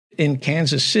in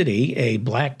Kansas City, a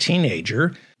black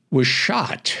teenager was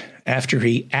shot after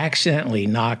he accidentally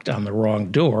knocked on the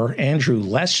wrong door. Andrew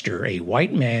Lester, a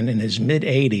white man in his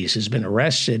mid-80s, has been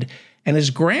arrested, and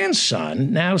his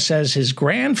grandson now says his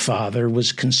grandfather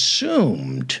was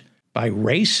consumed by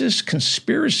racist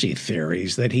conspiracy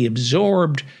theories that he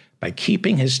absorbed by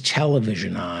keeping his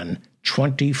television on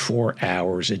 24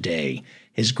 hours a day.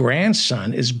 His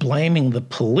grandson is blaming the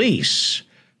police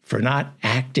for not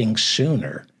acting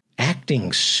sooner.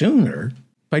 Acting sooner?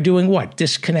 By doing what?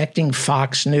 Disconnecting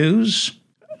Fox News?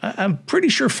 I'm pretty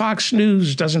sure Fox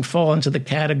News doesn't fall into the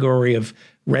category of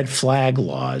red flag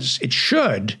laws. It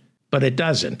should, but it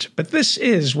doesn't. But this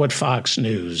is what Fox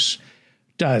News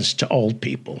does to old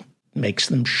people. Makes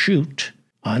them shoot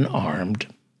unarmed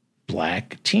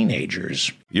black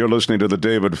teenagers. You're listening to The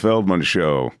David Feldman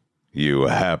Show, you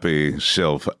happy,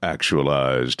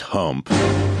 self-actualized hump.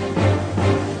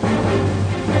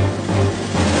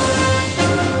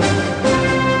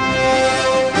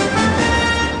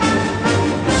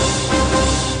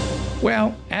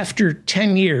 Well, after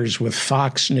 10 years with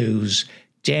Fox News,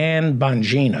 Dan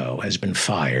Bongino has been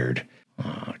fired.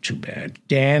 Oh, too bad.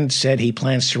 Dan said he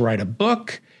plans to write a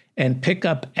book and pick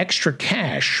up extra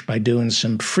cash by doing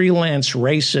some freelance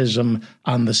racism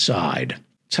on the side.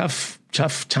 Tough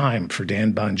time for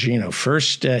Dan Bongino.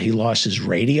 First, he lost his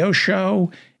radio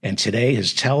show, and today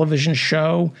his television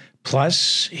show.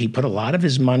 Plus, he put a lot of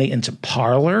his money into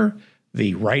Parler,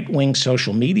 the right-wing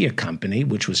social media company,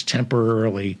 which was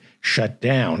temporarily shut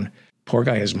down. Poor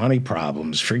guy has money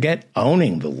problems. Forget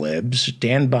owning the libs.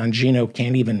 Dan Bongino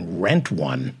can't even rent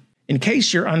one. In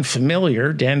case you're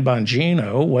unfamiliar, Dan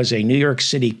Bongino was a New York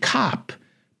City cop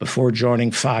before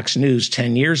joining Fox News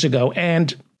 10 years ago.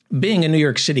 And being a New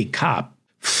York City cop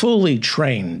fully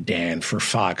trained Dan for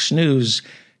Fox News,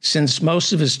 since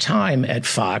most of his time at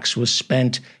Fox was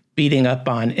spent beating up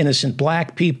on innocent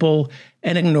black people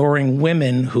and ignoring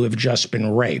women who have just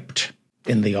been raped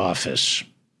in the office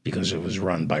because it was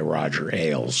run by Roger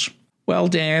Ailes. Well,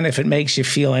 Dan, if it makes you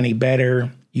feel any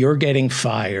better, you're getting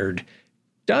fired.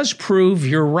 Does prove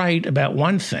you're right about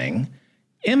one thing.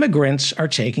 Immigrants are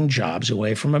taking jobs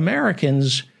away from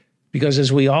Americans because,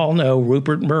 as we all know,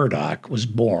 Rupert Murdoch was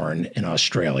born in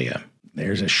Australia.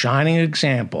 There's a shining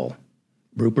example,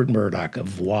 Rupert Murdoch,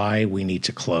 of why we need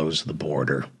to close the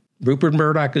border. Rupert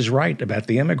Murdoch is right about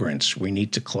the immigrants. We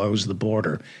need to close the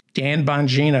border. Dan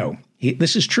Bongino,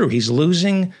 this is true. He's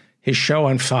losing his show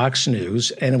on Fox News,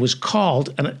 and it was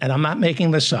called, and I'm not making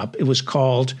this up, it was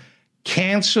called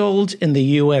Canceled in the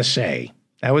USA.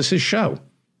 That was his show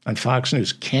on Fox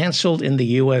News, Canceled in the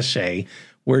USA,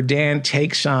 where Dan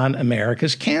takes on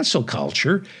America's cancel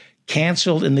culture.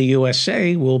 Canceled in the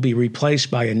USA will be replaced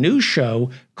by a new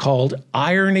show called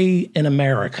Irony in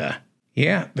America.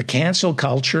 Yeah, the cancel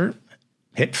culture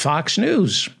hit Fox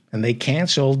News, and they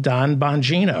canceled Don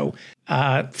Bongino.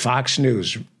 Fox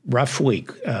News, rough week.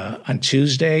 On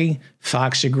Tuesday,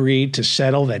 Fox agreed to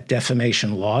settle that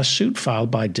defamation lawsuit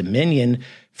filed by Dominion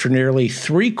for nearly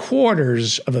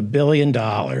 $750 million.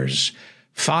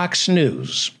 Fox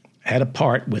News had a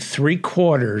part with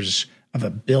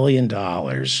 $750 million.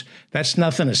 That's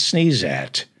nothing to sneeze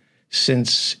at,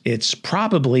 since it's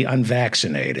probably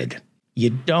unvaccinated. You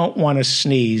don't want to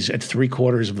sneeze at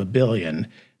 $750 million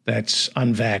that's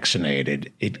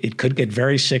unvaccinated. It could get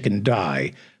very sick and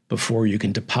die before you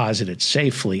can deposit it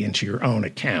safely into your own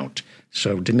account.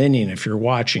 So Dominion, if you're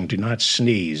watching, do not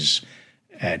sneeze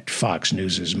at Fox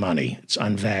News's money. It's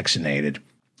unvaccinated.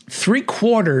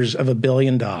 $750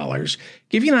 million.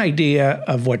 Give you an idea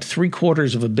of what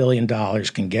 $750 million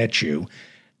can get you.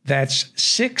 That's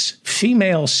 6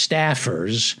 female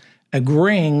staffers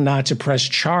agreeing not to press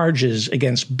charges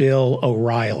against Bill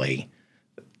O'Reilly.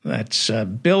 That's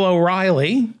Bill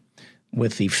O'Reilly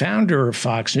with the founder of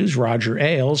Fox News, Roger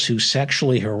Ailes, who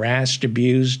sexually harassed,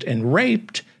 abused, and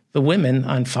raped the women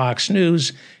on Fox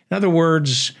News. In other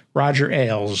words, Roger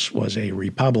Ailes was a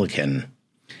Republican.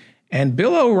 And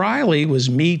Bill O'Reilly was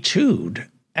Me Too'd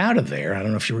out of there. I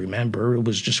don't know if you remember. It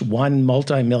was just one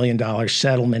multi-million-dollar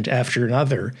settlement after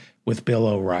another with Bill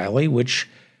O'Reilly, which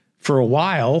for a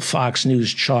while Fox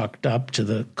News chalked up to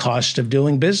the cost of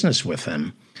doing business with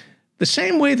them. The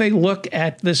same way they look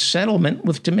at this settlement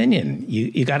with Dominion.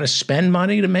 You got to spend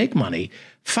money to make money.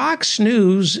 Fox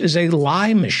News is a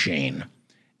lie machine.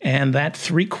 And that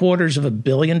 $750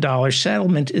 million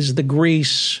settlement is the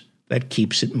grease that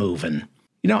keeps it moving.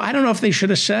 You know, I don't know if they should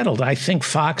have settled. I think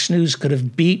Fox News could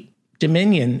have beat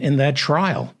Dominion in that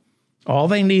trial. All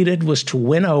they needed was to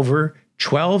win over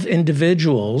 12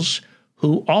 individuals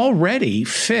who already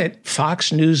fit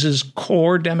Fox News's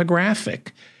core demographic.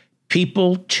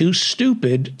 people too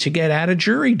stupid to get out of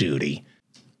jury duty.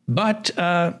 But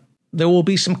there will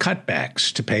be some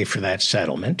cutbacks to pay for that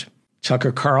settlement.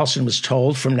 Tucker Carlson was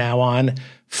told from now on,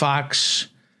 Fox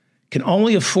can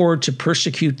only afford to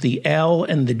persecute the L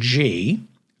and the G,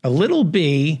 a little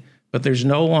B, but there's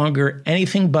no longer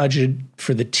anything budgeted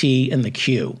for the T and the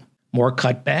Q. More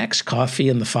cutbacks. Coffee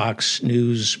in the Fox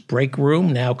News break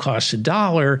room now costs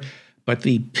 $1, but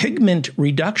the pigment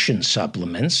reduction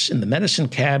supplements in the medicine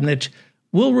cabinet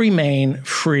will remain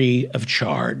free of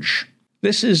charge.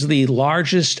 This is the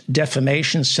largest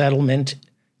defamation settlement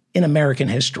in American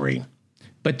history.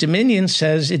 But Dominion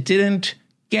says it didn't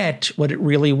get what it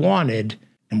really wanted,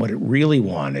 and what it really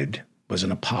wanted was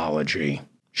an apology.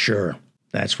 Sure,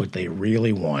 that's what they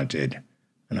really wanted,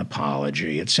 an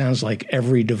apology. It sounds like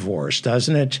every divorce,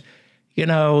 doesn't it? You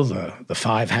know, the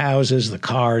 5 houses, the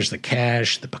cars, the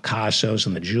cash, the Picassos,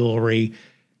 and the jewelry.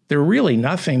 They're really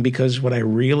nothing because what I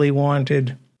really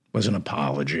wanted was an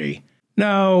apology.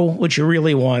 No, what you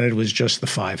really wanted was just the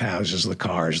 5 houses, the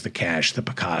cars, the cash, the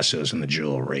Picassos, and the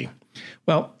jewelry.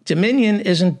 Well, Dominion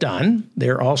isn't done.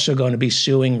 They're also going to be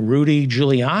suing Rudy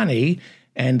Giuliani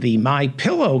and the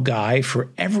MyPillow guy for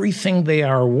everything they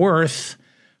are worth,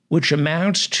 which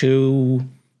amounts to,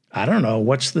 I don't know,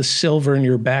 what's the silver in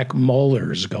your back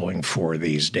molars going for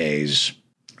these days?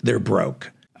 They're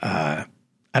broke.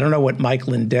 I don't know what Mike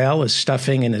Lindell is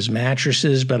stuffing in his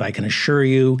mattresses, but I can assure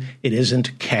you it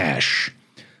isn't cash.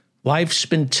 Life's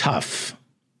been tough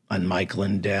on Mike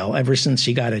Lindell ever since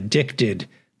he got addicted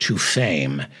to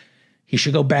fame. He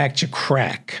should go back to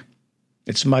crack.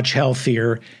 It's much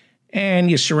healthier,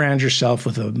 and you surround yourself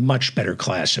with a much better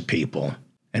class of people.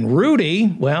 And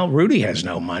Rudy, well, Rudy has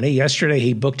no money. Yesterday,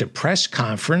 he booked a press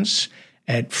conference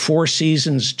at Four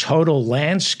Seasons Total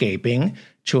Landscaping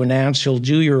to announce he'll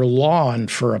do your lawn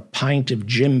for a pint of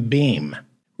Jim Beam.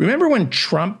 Remember when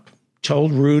Trump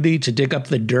told Rudy to dig up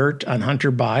the dirt on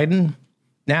Hunter Biden?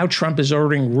 Now Trump is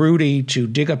ordering Rudy to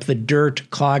dig up the dirt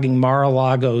clogging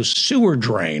Mar-a-Lago's sewer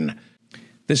drain.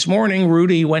 This morning,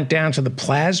 Rudy went down to the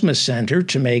plasma center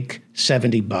to make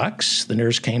 $70. The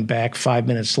nurse came back 5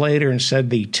 minutes later and said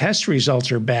the test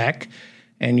results are back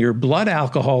and your blood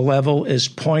alcohol level is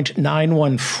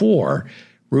 0.914.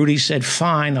 Rudy said,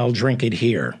 fine, I'll drink it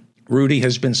here. Rudy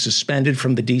has been suspended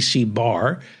from the D.C.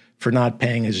 bar for not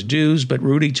paying his dues, but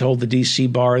Rudy told the D.C.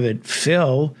 bar that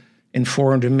Phil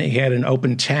informed him he had an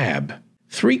open tab.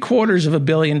 $750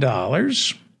 million.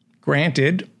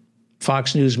 Granted,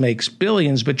 Fox News makes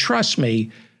billions, but trust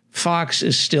me, Fox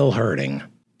is still hurting.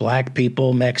 Black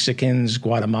people, Mexicans,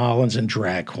 Guatemalans, and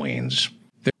drag queens.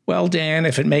 Well, Dan,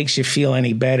 if it makes you feel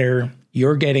any better,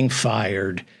 you're getting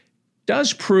fired.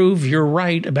 Does prove you're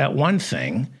right about one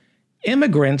thing.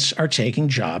 Immigrants are taking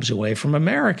jobs away from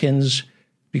Americans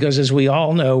because, as we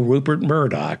all know, Rupert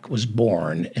Murdoch was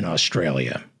born in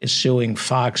Australia, is suing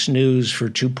Fox News for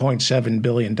 $2.7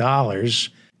 billion.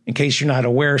 In case you're not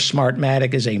aware,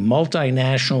 Smartmatic is a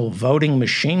multinational voting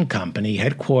machine company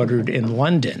headquartered in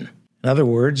London. In other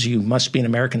words, you must be an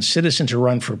American citizen to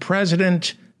run for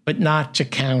president, but not to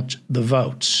count the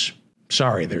votes.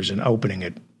 Sorry, there's an opening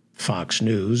at Fox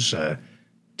News.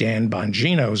 Dan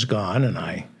Bongino's gone, and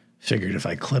I figured if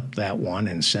I clipped that one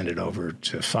and sent it over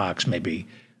to Fox, maybe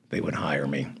they would hire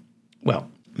me. Well,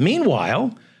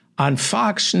 meanwhile, on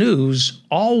Fox News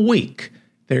all week,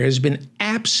 there has been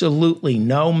absolutely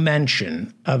no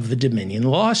mention of the Dominion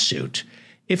lawsuit.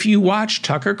 If you watch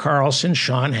Tucker Carlson,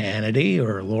 Sean Hannity,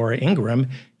 or Laura Ingraham,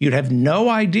 you'd have no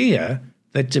idea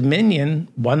that Dominion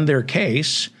won their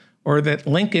case or that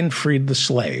Lincoln freed the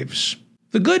slaves.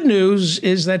 The good news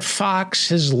is that Fox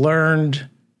has learned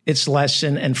its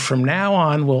lesson and from now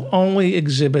on will only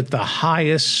exhibit the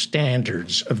highest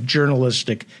standards of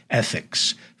journalistic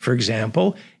ethics. For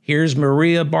example, here's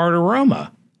Maria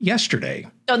Bartiromo yesterday.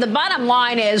 So the bottom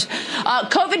line is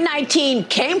COVID-19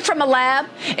 came from a lab.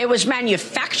 It was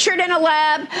manufactured in a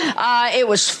lab. It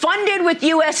was funded with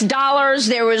U.S. dollars.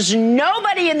 There was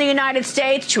nobody in the United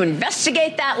States to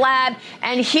investigate that lab.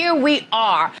 And here we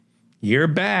are. You're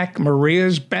back.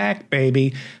 Maria's back,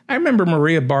 baby. I remember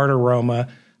Maria Bartiromo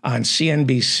on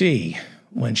CNBC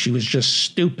when she was just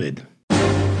stupid.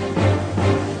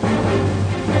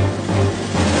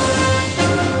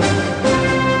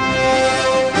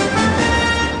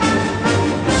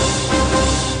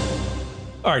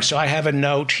 All right, so I have a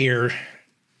note here.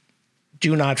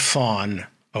 Do not fawn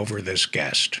over this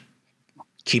guest.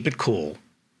 Keep it cool.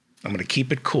 I'm going to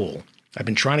keep it cool. I've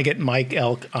been trying to get Mike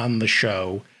Elk on the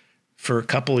show for a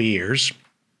couple of years.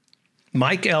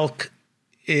 Mike Elk,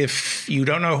 if you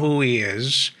don't know who he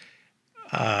is,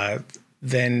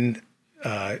 then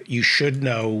you should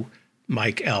know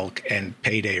Mike Elk and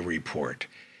Payday Report.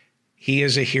 He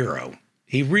is a hero.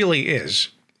 He really is.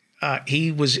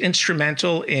 He was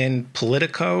instrumental in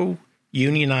Politico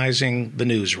unionizing the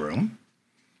newsroom.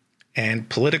 And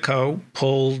Politico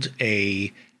pulled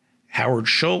a Howard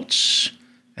Schultz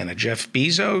and a Jeff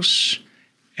Bezos.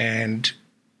 And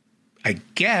I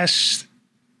guess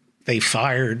they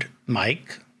fired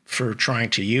Mike for trying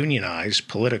to unionize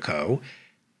Politico.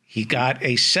 He got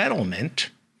a settlement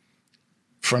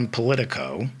from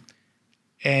Politico.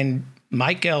 And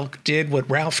Mike Elk did what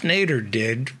Ralph Nader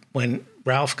did when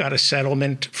Ralph got a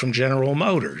settlement from General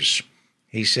Motors.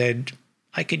 He said,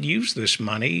 I could use this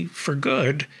money for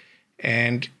good.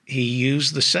 And he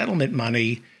used the settlement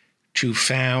money to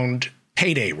found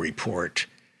Payday Report,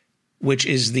 which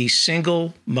is the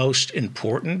single most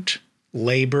important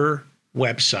labor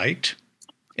website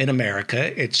in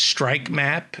America. Its strike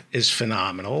map is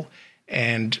phenomenal.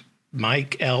 And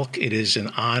Mike Elk, it is an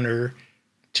honor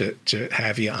to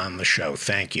have you on the show.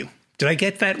 Thank you. Did I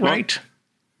get that right?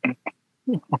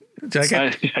 Did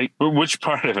I get which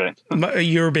part of it?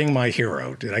 You're being my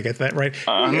hero. Did I get that right?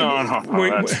 No,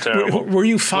 that's terrible. Were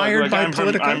you fired by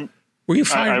Politico? Were you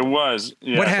fired? I was.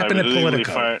 Yes, what happened at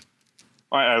Politico?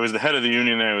 I was the head of the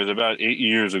union there. It was about 8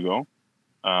 years ago.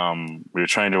 We were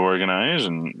trying to organize,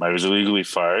 and I was illegally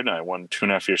fired. I won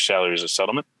 2.5 years' salary as a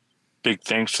settlement. Big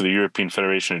thanks to the European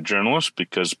Federation of Journalists,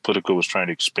 because Politico was trying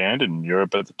to expand in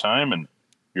Europe at the time, and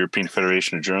European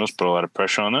Federation of Journalists put a lot of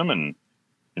pressure on them. And,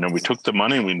 we took the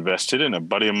money and we invested in a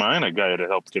buddy of mine, a guy that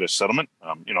helped get a settlement.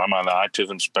 I'm on the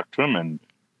autism spectrum, and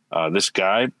this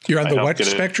guy... You're on the what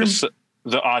spectrum?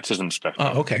 The autism spectrum.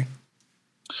 Oh, okay.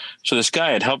 So this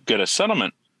guy had helped get a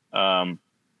settlement.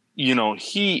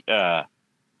 He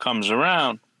comes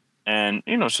around and,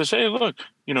 says, hey, look,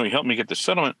 he helped me get the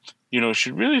settlement. You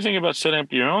should really think about setting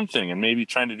up your own thing and maybe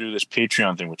trying to do this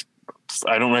Patreon thing, which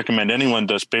I don't recommend anyone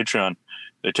does Patreon.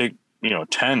 They take,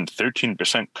 10,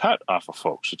 13% cut off of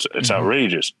folks. It's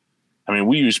outrageous. I mean,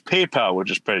 we use PayPal, which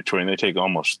is predatory, and they take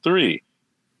almost 3%.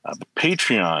 But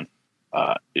Patreon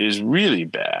is really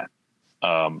bad.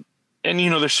 And,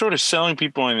 they're sort of selling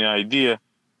people on the idea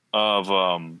of,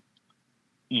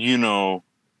 you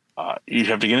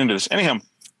have to get into this. Anyhow,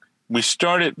 we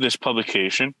started this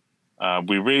publication.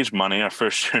 We raised money. Our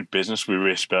first year in business, we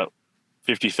raised about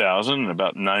 $50,000 in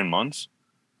about 9 months.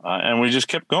 And we just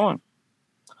kept going.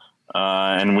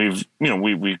 And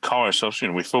we call ourselves,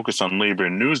 we focus on labor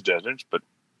and news deserts. But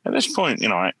at this point,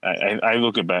 I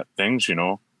look at things,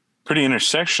 pretty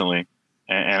intersectionally.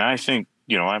 And I think,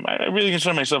 I really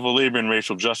consider myself a labor and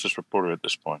racial justice reporter at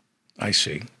this point. I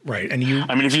see. Right. And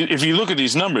if you look at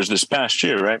these numbers this past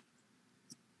year, right,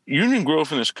 union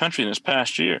growth in this country in this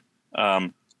past year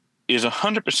is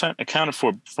 100% accounted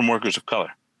for from workers of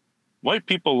color. White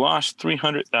people lost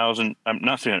 30,000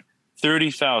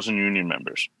 union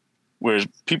members, whereas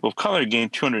people of color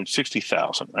gained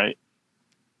 260,000, right?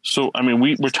 So,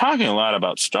 we're talking a lot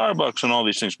about Starbucks and all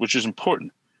these things, which is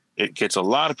important. It gets a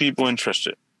lot of people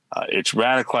interested. It's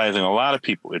radicalizing a lot of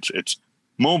people. It's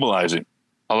mobilizing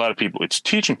a lot of people. It's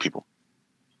teaching people.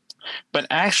 But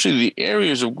actually, the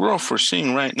areas of growth we're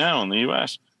seeing right now in the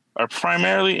U.S. are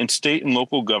primarily in state and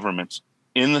local governments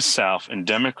in the South and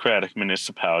Democratic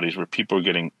municipalities where people are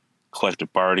getting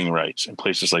collective bargaining rights, in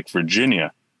places like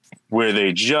Virginia, where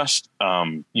they just,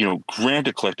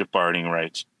 granted collective bargaining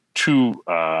rights to,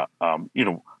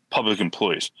 public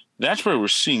employees. That's where we're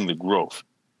seeing the growth.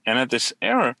 And at this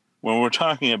era, when we're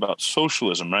talking about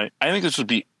socialism, right, I think this would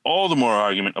be all the more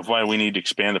argument of why we need to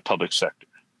expand the public sector,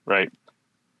 right?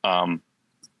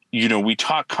 We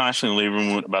talk constantly in the labor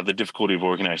movement about the difficulty of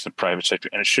organizing the private sector,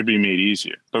 and it should be made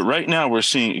easier. But right now, we're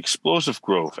seeing explosive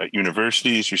growth at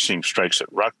universities. You're seeing strikes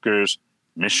at Rutgers,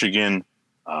 Michigan.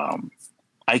 I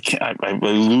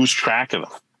lose track of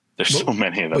them. There's so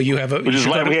many of them. Which is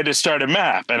why we had to start a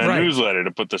map and a newsletter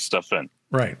to put this stuff in.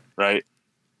 Right. Right.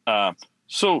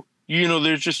 So,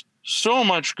 there's just so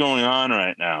much going on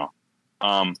right now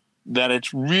that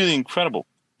it's really incredible.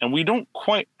 And we don't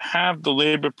quite have the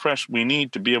labor press we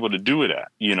need to be able to do it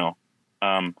at,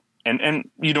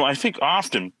 I think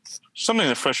often something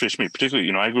that frustrates me, particularly,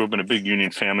 I grew up in a big union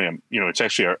family. It's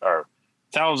actually our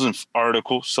 1,000th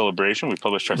article celebration. We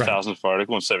published our 1,000th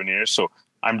article in 7 years. So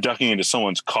I'm ducking into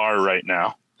someone's car right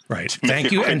now. Right.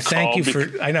 Thank you. And thank you for,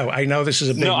 I know this is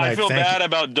a big night. I feel bad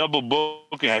about double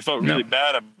booking. I felt really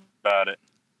bad about it.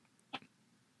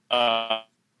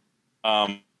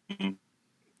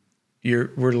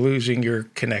 We're losing your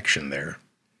connection there.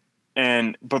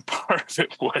 But part of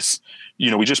it was,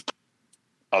 we just,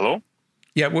 hello?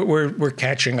 Yeah, we're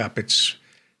catching up. It's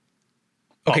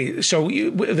okay. So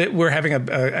we're having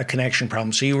a connection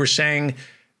problem. So you were saying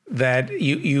that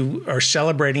you are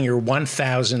celebrating your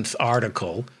 1,000th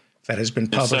article that has been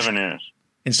published in 7 years.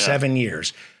 In 7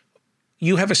 years.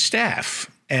 You have a staff,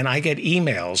 and I get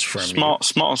emails from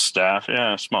small staff,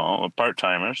 small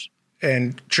part-timers.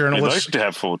 And journalists. We'd like to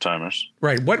have full-timers.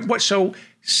 Right. So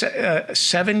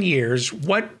 7 years,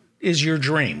 what is your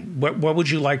dream? What would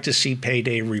you like to see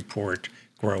Payday Report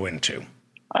grow into?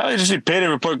 I like to see Payday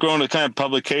Report grow into the kind of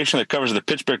publication that covers the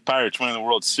Pittsburgh Pirates winning the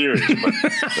World Series. But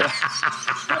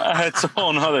that's a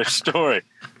whole other story.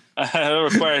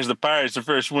 It requires the Pirates to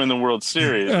first win the World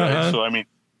Series, right? So, I mean,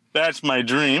 that's my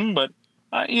dream. But,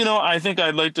 I think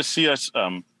I'd like to see us,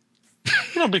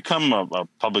 become a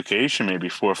publication, maybe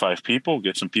 4 or 5 people,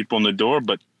 get some people in the door,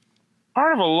 but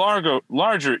part of a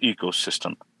larger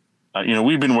ecosystem.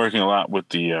 We've been working a lot with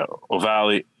the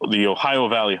Ohio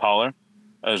Valley Hauler,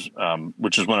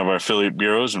 which is one of our affiliate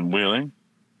bureaus in Wheeling,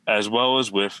 as well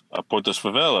as with Portas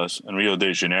Favelas in Rio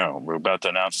de Janeiro. We're about to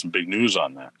announce some big news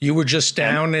on that. You were just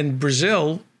down in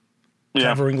Brazil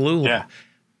covering Lula.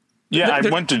 Yeah, I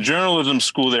went to journalism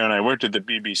school there, and I worked at the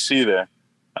BBC there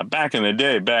back in the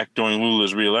day, back during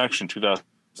Lula's re-election,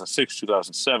 2006,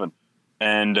 2007.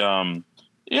 And,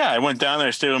 I went down there.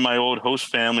 I stayed with my old host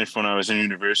family when I was in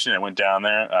university. I went down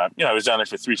there. I was down there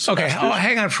for 3 semesters. Okay,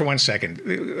 hang on for 1 second.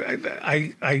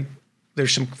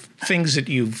 There's some things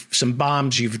some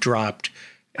bombs you've dropped,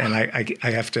 and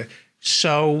I have to.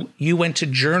 So you went to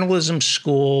journalism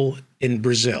school in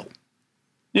Brazil?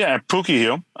 Yeah, at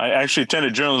PUC-Rio. I actually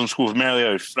attended journalism school with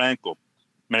Marielle Franco.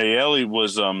 Marielle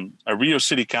was a Rio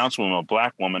City councilwoman, a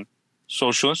black woman,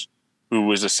 socialist, who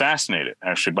was assassinated,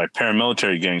 actually, by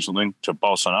paramilitary gangs linked to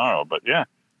Bolsonaro. But,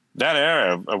 that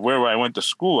era of where I went to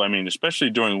school, I mean, especially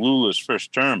during Lula's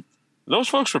first term, those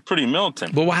folks were pretty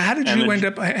militant. Well, how did you end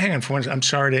up? Hang on for 1 second. I'm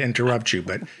sorry to interrupt you,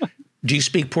 but do you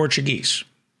speak Portuguese?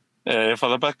 Eu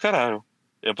falo pra caralho.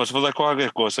 Eu posso falar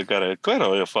qualquer coisa, cara.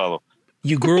 Claro, eu falo.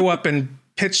 You grew up in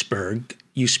Pittsburgh.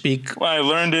 You speak. Well, I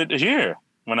learned it here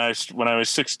when I was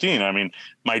 16. I mean,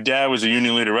 my dad was a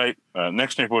union leader right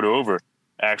next neighborhood over,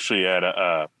 actually at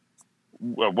a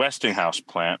Westinghouse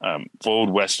plant,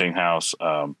 old Westinghouse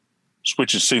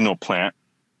switch and signal plant.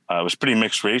 It was pretty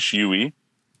mixed race, UE,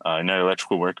 United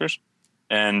Electrical Workers.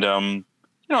 And,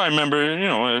 I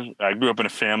remember, I grew up in a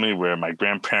family where my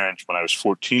grandparents, when I was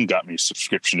 14, got me a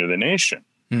subscription to The Nation,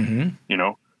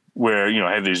 where,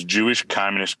 I had these Jewish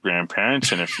communist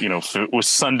grandparents. And if it was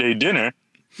Sunday dinner,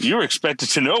 you were expected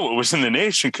to know what was in The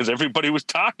Nation because everybody was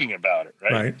talking about it.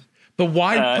 Right. But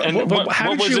why?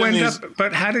 How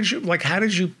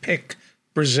did you pick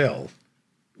Brazil?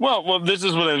 Well, this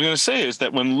is what I was going to say is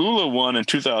that when Lula won in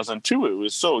 2002, it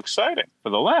was so exciting for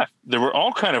the left. There were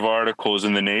all kind of articles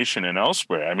in The Nation and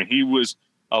elsewhere. I mean, he was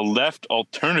a left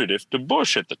alternative to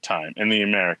Bush at the time in the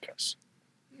Americas.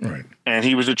 Right. And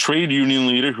he was a trade union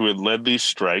leader who had led these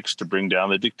strikes to bring down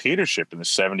the dictatorship in the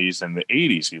 70s and the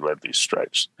 80s. He led these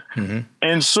strikes. Mm-hmm.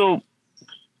 And so,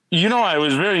 I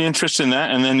was very interested in that.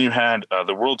 And then you had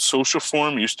the World Social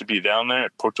Forum used to be down there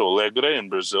at Porto Alegre in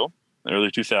Brazil in the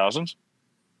early 2000s.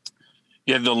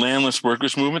 You had the Landless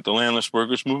Workers Movement. The Landless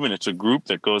Workers Movement, it's a group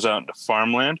that goes out into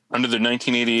farmland. Under the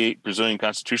 1988 Brazilian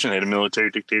Constitution, they had a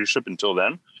military dictatorship until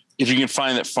then. If you can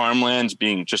find that farmland's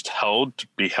being just held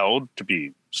to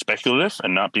be speculative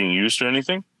and not being used for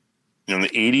anything. In the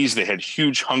 80s, they had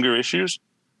huge hunger issues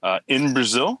in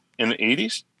Brazil in the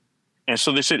 80s. And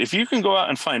so they said, if you can go out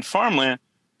and find farmland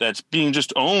that's being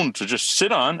just owned to just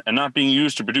sit on and not being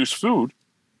used to produce food,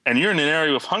 and you're in an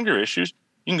area with hunger issues,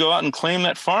 you can go out and claim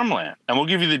that farmland, and we'll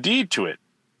give you the deed to it.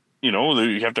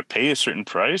 You have to pay a certain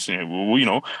price, and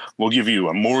we'll give you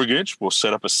a mortgage. We'll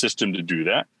set up a system to do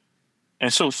that.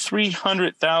 And so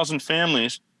 300,000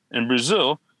 families in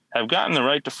Brazil have gotten the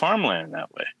right to farmland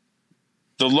that way.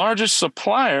 The largest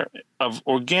supplier of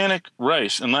organic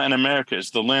rice in Latin America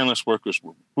is the Landless Workers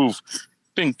Movement, who've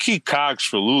been key cogs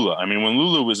for Lula. I mean, when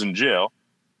Lula was in jail,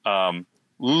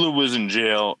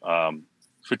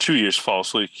 for 2 years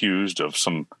falsely accused of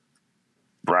some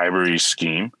bribery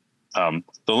scheme. The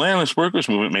Landless Workers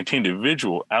Movement maintained a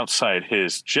vigil outside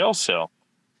his jail cell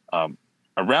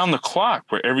around the clock,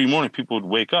 where every morning people would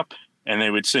wake up and they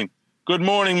would sing, "Good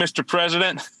morning, Mr.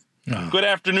 President." Oh. "Good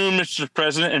afternoon, Mr.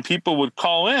 President." And people would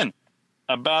call in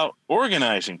about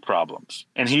organizing problems,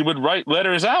 and he would write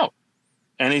letters out.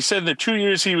 And he said the 2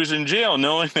 years he was in jail,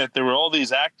 knowing that there were all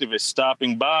these activists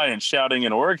stopping by and shouting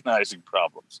and organizing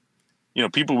problems.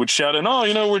 People would shout in,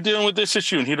 we're dealing with this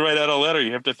issue. And he'd write out a letter.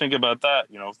 You have to think about that.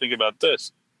 Think about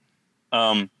this.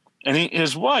 And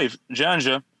his wife,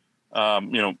 Janja,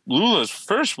 Lula's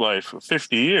first wife of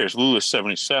 50 years, Lula's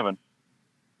 77,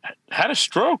 had a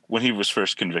stroke when he was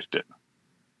first convicted.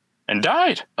 and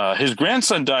died. His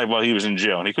grandson died while he was in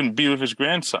jail, and he couldn't be with his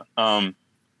grandson.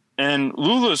 And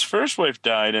Lula's first wife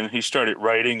died, and he started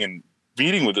writing and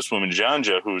meeting with this woman,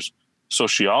 Janja, who's a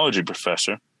sociology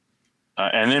professor.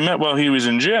 And they met while he was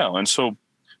in jail. And so,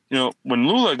 when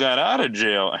Lula got out of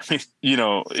jail, I mean,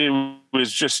 it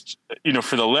was just,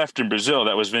 for the left in Brazil,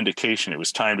 that was vindication. It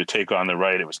was time to take on the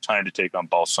right. It was time to take on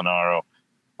Bolsonaro.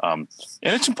 And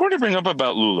it's important to bring up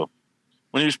about Lula.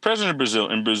 When he was president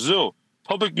of Brazil,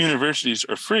 public universities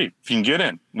are free if you can get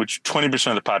in, which 20%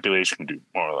 of the population can do,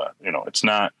 more or less. It's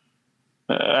not,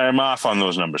 I'm off on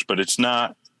those numbers, but it's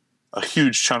not a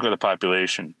huge chunk of the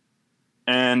population.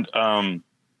 And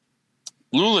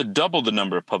Lula doubled the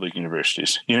number of public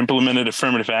universities. He implemented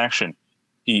affirmative action.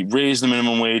 He raised the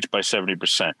minimum wage by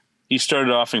 70%. He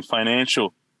started offering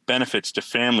financial benefits to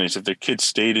families if their kids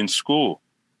stayed in school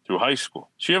through high school.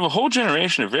 So you have a whole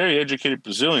generation of very educated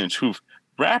Brazilians who've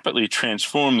rapidly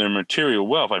transformed their material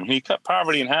wealth. I mean, he cut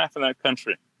poverty in half in that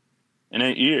country in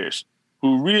 8 years,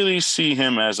 who really see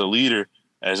him as a leader,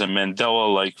 as a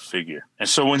Mandela-like figure. And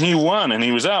so when he won and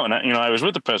he was out, and I was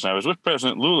with the president, I was with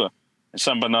President Lula in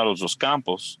São Bernardo dos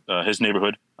Campos, his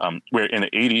neighborhood, where in the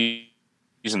 80s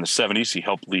and the 70s, he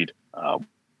helped lead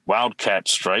wildcat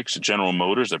strikes at General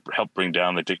Motors that helped bring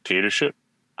down the dictatorship.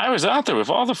 I was out there with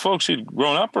all the folks he'd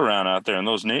grown up around out there in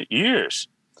those years.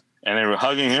 And they were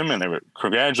hugging him and they were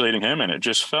congratulating him. And it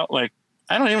just felt like,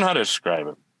 I don't even know how to describe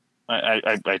it.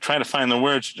 I try to find the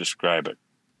words to describe it.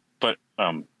 But,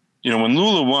 when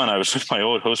Lula won, I was with my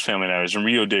old host family and I was in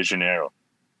Rio de Janeiro.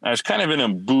 I was kind of in a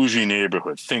bougie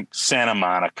neighborhood. Think Santa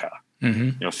Monica,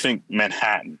 think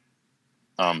Manhattan.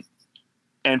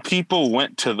 And people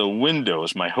went to the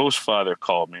windows. My host father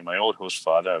called me, my old host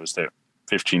father, I was there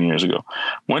 15 years ago,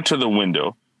 went to the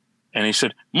window and he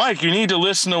said, "Mike, you need to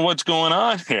listen to what's going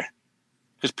on here."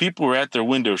 Because people were at their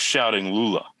windows shouting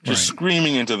Lula, just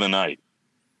screaming into the night.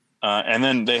 And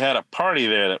then they had a party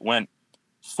there that went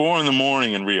 4 a.m.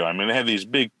 in Rio. I mean, they had these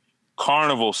big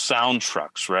carnival sound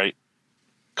trucks, right,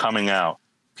 coming out.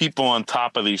 People on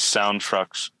top of these sound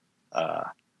trucks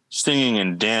singing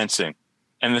and dancing.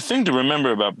 And the thing to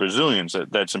remember about Brazilians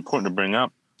that's important to bring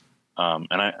up,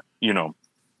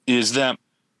 is that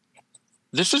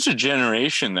this is a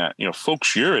generation that,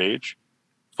 folks your age,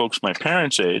 folks my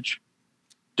parents' age,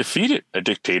 defeated a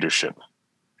dictatorship.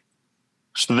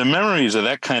 So the memories of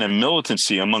that kind of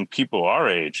militancy among people our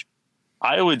age,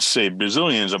 I would say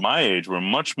Brazilians of my age were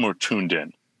much more tuned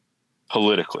in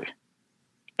politically.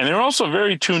 And they were also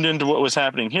very tuned into what was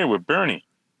happening here with Bernie.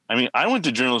 I mean, I went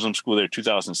to journalism school there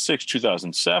 2006,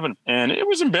 2007, and it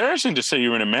was embarrassing to say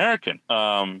you were an American,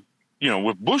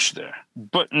 with Bush there.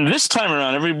 But this time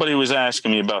around, everybody was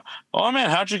asking me about, "Oh, man,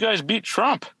 how'd you guys beat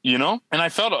Trump?" And I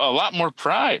felt a lot more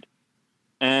pride.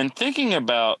 And thinking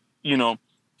about,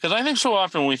 because I think so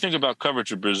often when we think about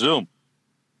coverage of Brazil,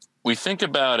 we think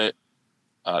about it,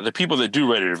 the people that do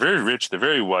write it are very rich, they're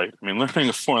very white. I mean, learning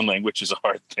a foreign language is a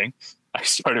hard thing. I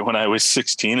started when I was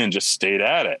 16 and just stayed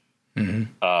at it.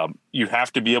 Mm-hmm. You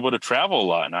have to be able to travel a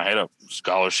lot. And I had a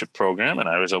scholarship program and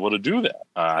I was able to do that.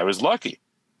 I was lucky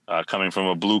coming from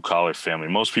a blue collar family.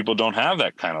 Most people don't have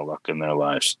that kind of luck in their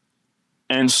lives.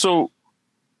 And so,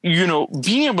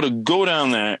 being able to go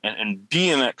down there and be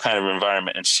in that kind of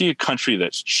environment and see a country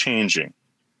that's changing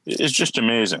is just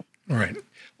amazing. Right.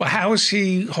 Well, how is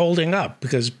he holding up?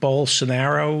 Because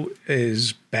Bolsonaro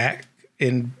is back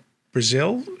in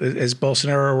Brazil. Has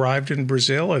Bolsonaro arrived in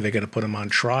Brazil? Are they going to put him on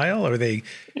trial? Are they?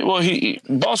 Well,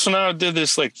 Bolsonaro did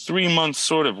this 3-month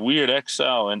sort of weird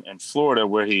exile in Florida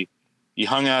where he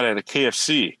hung out at a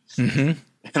KFC in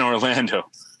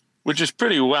Orlando, which is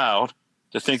pretty wild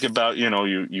to think about. You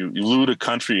loot a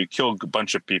country, you kill a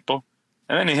bunch of people,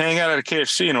 and then you hang out at a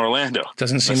KFC in Orlando.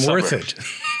 Doesn't seem worth it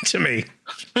to me.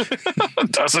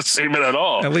 Doesn't seem it at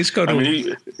all. At least go to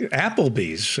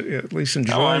Applebee's. At least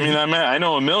enjoy. Oh, I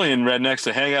know a million rednecks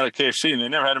that hang out at KFC and they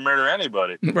never had to murder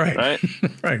anybody. Right.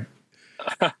 Right.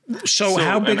 So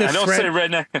how big a threat? I don't say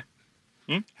redneck.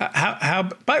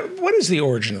 What is the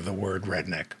origin of the word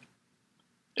redneck?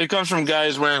 It comes from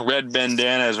guys wearing red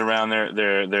bandanas around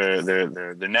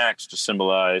their necks to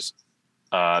symbolize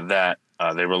that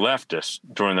they were leftists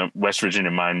during the West Virginia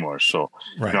mine wars. So,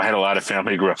 I had a lot of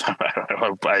family grew up.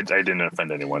 I didn't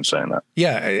offend anyone saying that.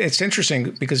 Yeah, it's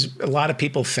interesting because a lot of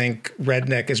people think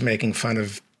redneck is making fun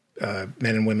of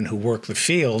men and women who work the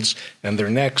fields and their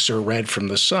necks are red from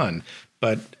the sun.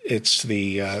 But it's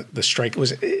the strike. It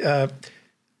was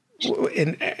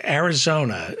in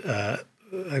Arizona.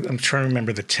 I'm trying to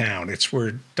remember the town. It's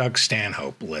where Doug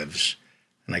Stanhope lives,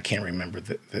 and I can't remember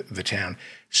the town.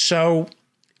 So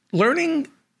going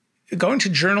to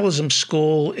journalism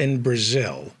school in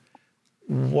Brazil,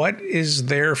 what is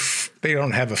their, they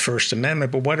don't have a First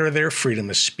Amendment, but what are their freedom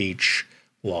of speech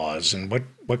laws, and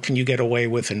what can you get away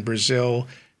with in Brazil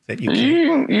that you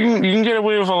can't? You can get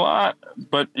away with a lot,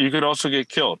 but you could also get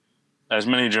killed, as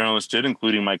many journalists did,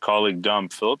 including my colleague Dom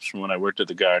Phillips from when I worked at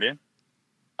The Guardian.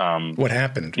 What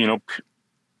happened?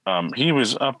 He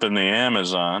was up in the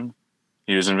Amazon.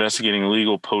 He was investigating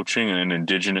illegal poaching in an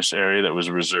indigenous area that was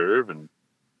a reserve, and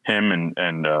him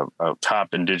and a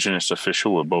top indigenous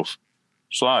official were both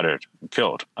slaughtered and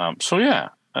killed.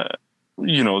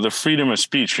 The freedom of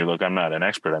speech. Look, I'm not an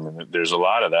expert. I mean, there's a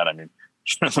lot of that. I mean,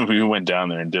 we went down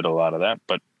there and did a lot of that,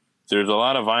 but there's a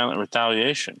lot of violent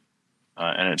retaliation,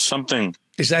 and it's something.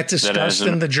 Is that discussed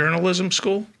in the journalism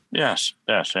school? Yes.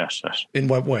 In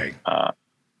what way?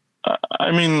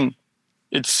 I mean,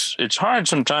 it's hard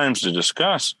sometimes to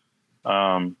discuss,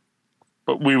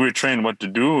 but we were trained what to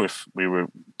do if we were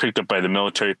picked up by the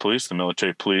military police. The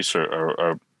military police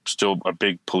are still a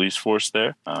big police force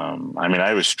there.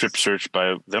 I was strip searched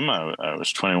by them. I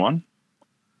was 21.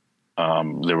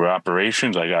 There were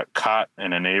operations. I got caught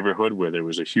in a neighborhood where there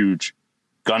was a huge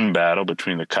gun battle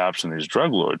between the cops and these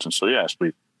drug lords. And so, yes,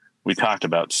 we talked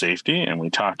about safety, and we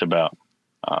talked about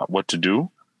what to do.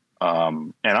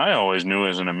 And I always knew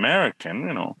as an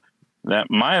American, that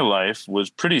my life was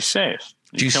pretty safe.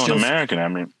 Do you still, an American, I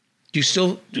mean, do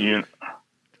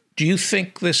you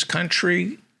think this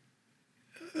country,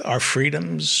 our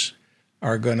freedoms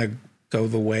are going to go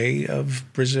the way of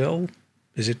Brazil?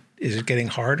 Is it getting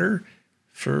harder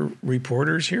for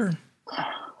reporters here?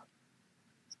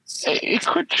 It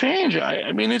could change.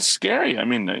 I mean, it's scary. I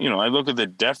mean, I look at the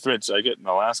death threats I get in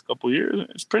the last couple of years.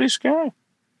 It's pretty scary.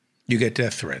 You get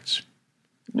death threats?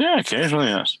 Yeah, occasionally,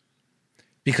 yes.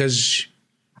 Because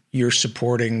you're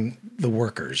supporting the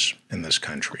workers in this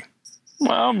country.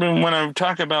 Well, when I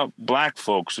talk about black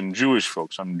folks and Jewish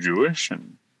folks, I'm Jewish,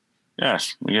 and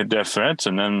yes, we get death threats.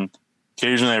 And then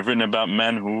occasionally I've written about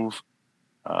men who've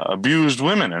abused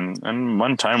women, and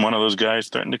one time one of those guys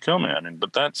threatened to kill me. I mean,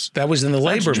 but that was in the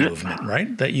labor movement,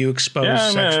 right? That you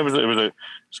exposed. Yeah, it was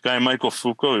this guy Michael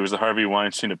Foucault. He was the Harvey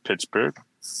Weinstein of Pittsburgh.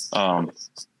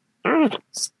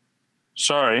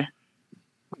 Sorry.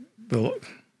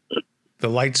 The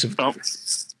lights of. Oh,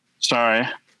 sorry.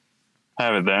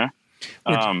 Have it there.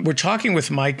 We're talking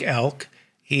with Mike Elk.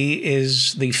 He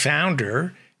is the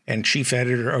founder and chief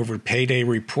editor over Payday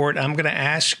Report. I'm going to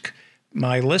ask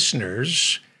my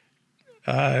listeners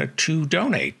to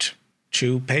donate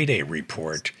to Payday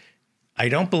Report. I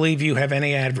don't believe you have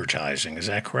any advertising. Is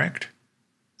that correct?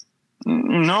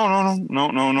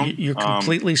 No. You're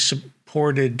completely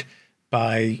supported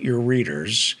by your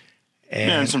readers.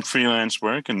 And some freelance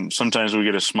work, and sometimes we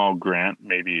get a small grant,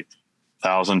 maybe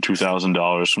 $1,000,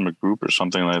 $2,000 from a group or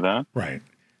something like that. Right.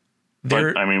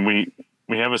 But I mean,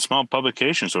 we have a small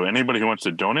publication, so anybody who wants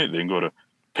to donate, they can go to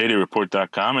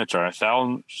paydayreport.com. It's our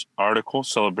 1,000th article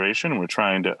celebration, and we're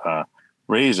trying to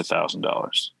raise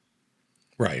 $1,000.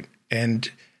 Right. And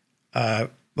let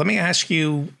me ask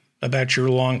you about your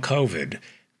long COVID.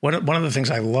 One of the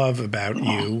things I love about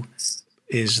you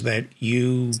is that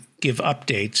you give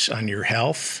updates on your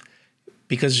health,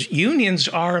 because unions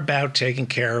are about taking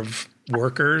care of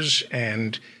workers,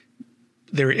 and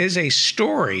there is a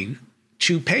story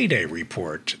to Payday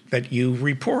Report that you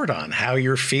report on how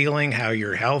you're feeling, how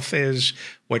your health is,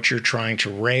 what you're trying to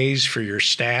raise for your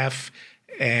staff.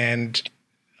 And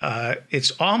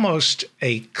it's almost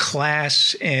a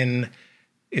class in,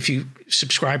 if you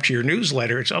subscribe to your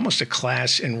newsletter, it's almost a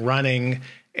class in running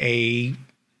a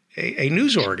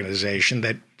news organization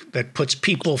that puts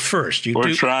people first.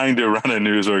 We're trying to run a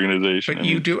news organization. But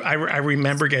you do. I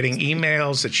remember getting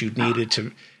emails that you needed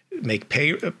to make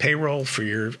payroll for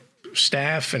your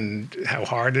staff and how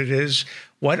hard it is.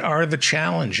 What are the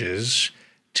challenges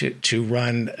to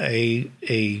run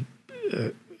I'm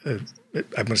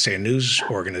going to say a news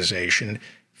organization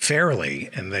fairly,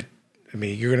 and that, I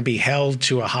mean, you're going to be held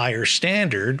to a higher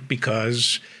standard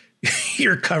because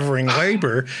you're covering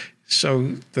labor.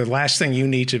 So the last thing you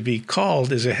need to be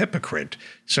called is a hypocrite.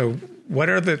 So what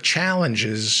are the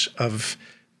challenges of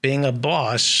being a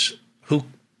boss who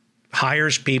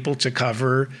hires people to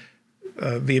cover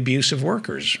the abuse of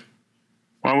workers?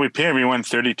 Well, we pay everyone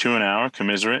 $32 an hour,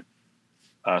 commiserate.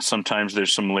 Sometimes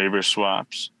there's some labor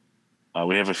swaps.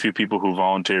 We have a few people who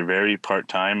volunteer very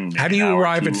part-time. How do you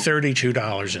arrive at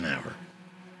 $32 an hour?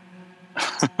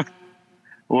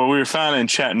 Well, we were founded in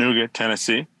Chattanooga,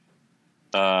 Tennessee.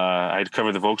 I'd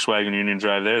covered the Volkswagen Union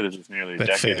Drive there. This was nearly a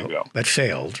decade ago. That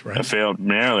failed, right? That failed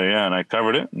nearly, yeah. And I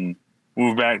covered it and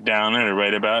moved back down there to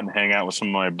write about and hang out with some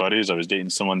of my buddies. I was dating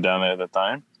someone down there at the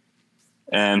time.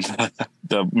 and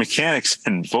the mechanics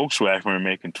in Volkswagen were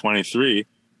making 23,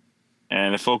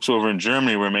 and the folks over in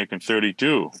Germany were making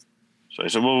 32. So I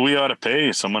said, well, we ought to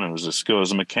pay someone who's as skilled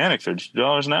as a mechanic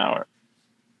 $32 an hour.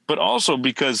 But also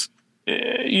because,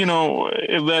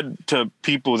 it led to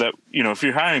people that, if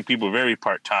you're hiring people very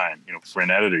part-time, for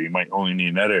an editor, you might only need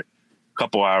an editor a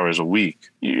couple hours a week.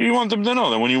 You want them to know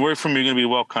that when you work for me, you're going to be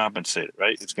well compensated,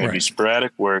 right? It's going to be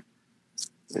sporadic work.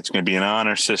 It's going to be an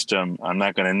honor system. I'm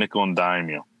not going to nickel and dime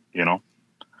you, and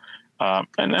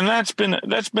that's been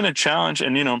a challenge.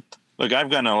 And, look, I've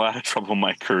gotten in a lot of trouble in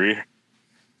my career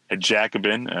at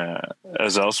Jacobin,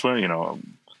 as elsewhere.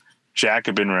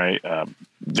 Jacobin, right?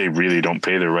 They really don't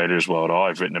pay their writers well at all.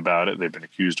 I've written about it. They've been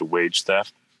accused of wage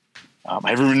theft. I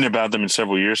haven't written about them in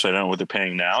several years, so I don't know what they're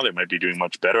paying now. They might be doing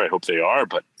much better. I hope they are.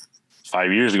 But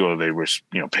 5 years ago, they were,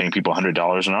 paying people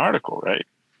 $100 an article, right?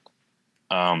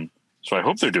 So I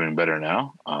hope they're doing better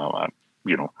now.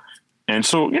 And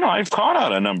so, I've caught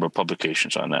out a number of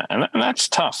publications on that, and that's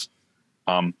tough.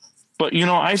 But,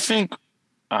 I think,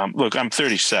 look, I'm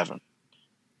 37.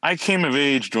 I came of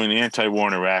age during the anti-war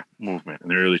in Iraq movement in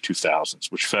the early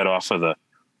 2000s, which fed off of the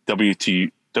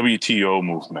WTO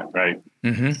movement, right?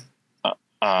 Mm-hmm.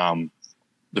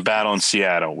 The battle in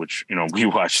Seattle, which, we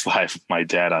watched live with my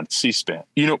dad on C-SPAN.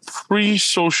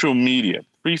 Pre-social media,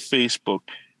 pre-Facebook,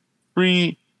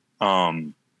 Twitter,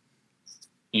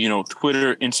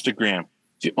 Instagram,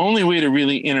 the only way to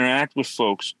really interact with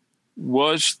folks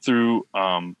was through,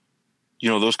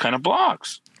 those kind of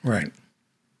blogs. Right.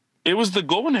 It was the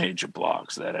golden age of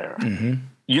blogs, that era.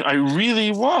 Mm-hmm. I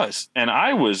really was. And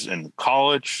I was in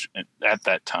college at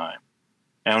that time.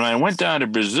 And when I went down to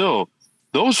Brazil,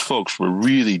 those folks were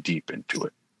really deep into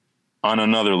it on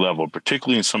another level,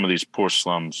 particularly in some of these poor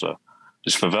slums,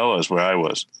 these favelas where I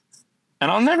was.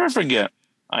 And I'll never forget,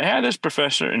 I had this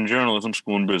professor in journalism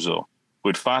school in Brazil who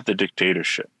had fought the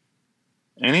dictatorship.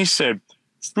 And he said,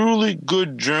 truly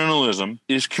good journalism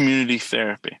is community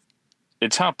therapy.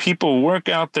 It's how people work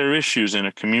out their issues in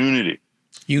a community.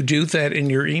 You do that in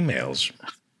your emails.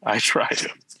 I try to.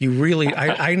 You really,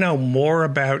 I know more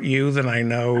about you than I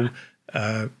know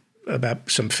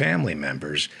about some family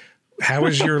members. How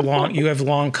is you have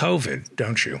long COVID,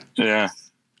 don't you? Yeah.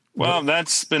 Well,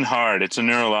 that's been hard. It's a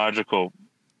lot of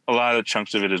the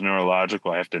chunks of it is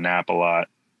neurological. I have to nap a lot.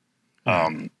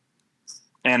 And,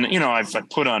 I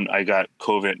got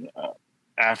COVID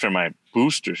after my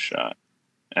booster shot.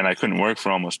 And I couldn't work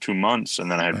for almost 2 months. And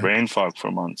then I had brain fog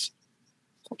for months.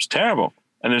 It was terrible.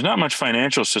 And there's not much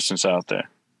financial assistance out there.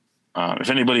 If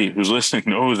anybody who's listening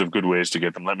knows of good ways to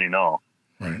get them, let me know.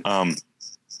 Right.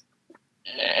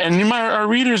 And our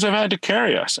readers have had to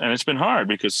carry us. And it's been hard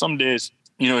because some days,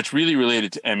 it's really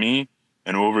related to ME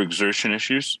and overexertion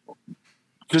issues.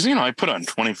 Because, I put on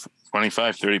 20,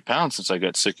 25, 30 pounds since I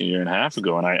got sick a year and a half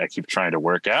ago. And I keep trying to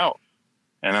work out.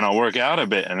 And then I'll work out a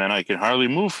bit, and then I can hardly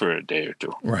move for a day or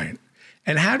two. Right.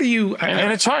 And how do you?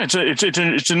 And it's hard.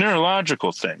 It's a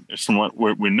neurological thing. It's from what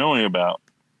we're knowing about,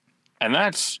 and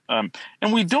that's and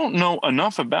we don't know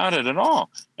enough about it at all.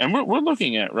 And we're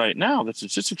looking at right now. The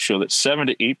statistics show that 7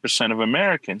 to 8% of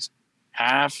Americans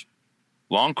have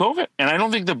long COVID, and I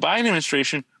don't think the Biden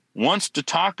administration wants to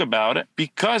talk about it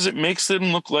because it makes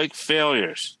them look like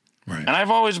failures. Right. And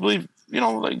I've always believed,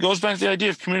 it goes back to the idea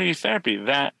of community therapy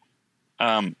that.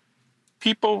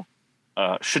 People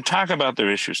should talk about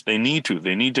their issues. They need to.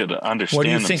 They need to understand. What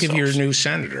do you think themselves. of your new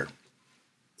senator?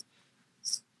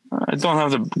 I don't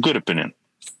have the good opinion.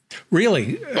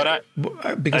 Really? But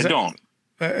because I don't.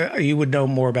 You would know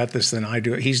more about this than I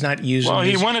do. He's not using. Well,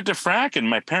 he wanted to frack in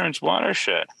my parents'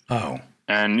 watershed. Oh.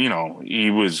 And he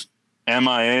was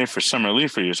MIA for Summerlee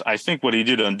for years. I think what he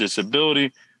did on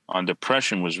disability, on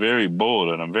depression was very bold,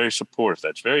 and I'm very supportive.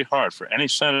 That's very hard for any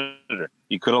senator.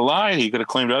 He could have lied. He could have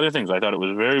claimed other things. I thought it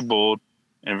was very bold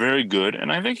and very good.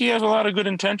 And I think he has a lot of good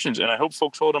intentions, and I hope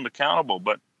folks hold him accountable.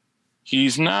 But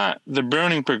he's not the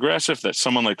burning progressive that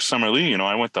someone like Summerlee,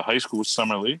 I went to high school with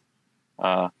Summerlee,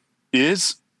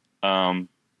 is. But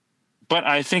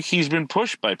I think he's been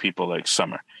pushed by people like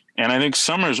Summer. And I think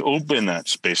Summer's opened that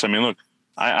space. I mean, look,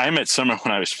 I met Summer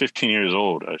when I was 15 years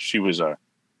old. She was a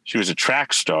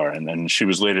track star, and then she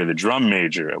was later the drum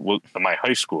major at my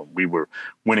high school. We were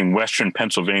winning Western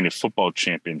Pennsylvania football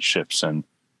championships, and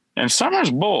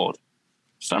Summer's bold.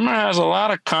 Summer has a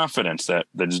lot of confidence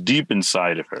that's deep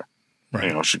inside of her.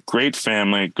 Right. She's a great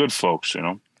family, good folks.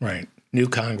 Right. New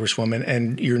congresswoman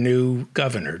and your new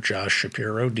governor, Josh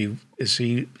Shapiro. Is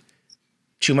he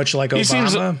too much like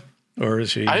Obama, or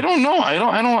is he? I don't know.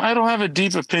 I don't have a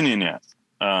deep opinion yet.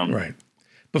 Right.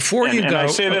 Before you go, I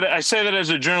say that as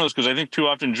a journalist because I think too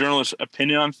often journalists'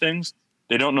 opinion on things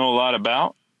they don't know a lot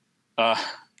about.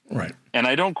 Right. And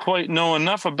I don't quite know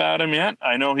enough about him yet.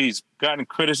 I know he's gotten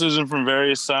criticism from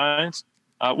various sides.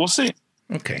 We'll see.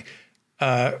 Okay.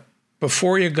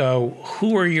 Before you go,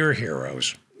 who are your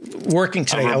heroes working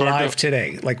today, alive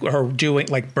today, or doing,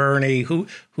 like Bernie?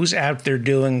 Who's out there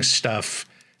doing stuff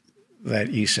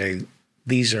that you say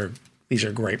these are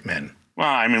great men? Well,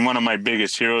 I mean, one of my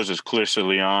biggest heroes is Clarissa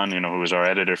Leon, who was our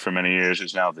editor for many years,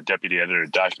 who's now the deputy editor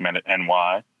of Documented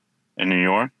NY in New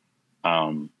York.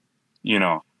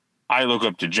 I look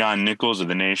up to John Nichols of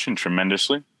The Nation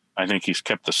tremendously. I think he's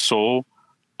kept the soul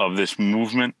of this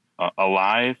movement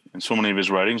alive in so many of his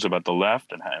writings about the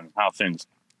left and how things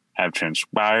have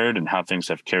transpired and how things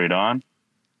have carried on.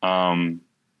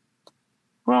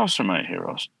 Who else are my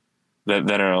heroes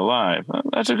that are alive?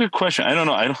 That's a good question. I don't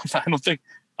know. I don't think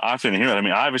I often hear that. I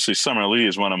mean, obviously Summer Lee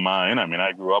is one of mine. I mean,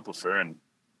 I grew up with her, and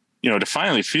to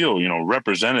finally feel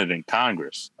represented in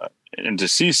Congress. And to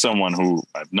see someone who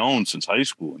I've known since high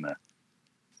school, and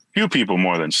few people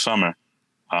more than Summer.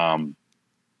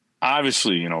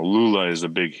 Obviously, Lula is a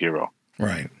big hero.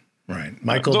 Right.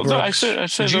 Michael Brooks.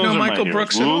 Did you know Michael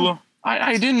Brooks at all?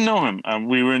 I didn't know him.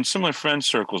 We were in similar friend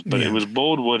circles, but it was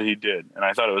bold what he did. And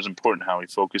I thought it was important how he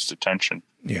focused attention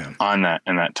on that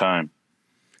in that time.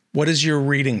 What is your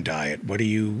reading diet? What do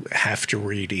you have to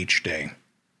read each day?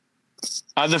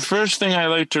 The first thing I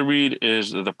like to read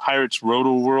is the Pirates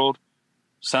Roto World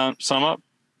sum up.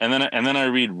 And then I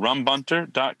read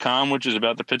rumbunter.com, which is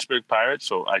about the Pittsburgh Pirates.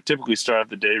 So I typically start off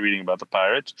the day reading about the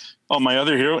Pirates. Oh, my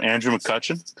other hero, Andrew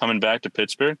McCutchen, coming back to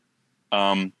Pittsburgh.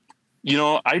 I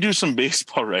do some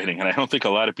baseball writing, and I don't think a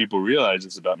lot of people realize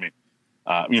this about me.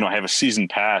 I have a season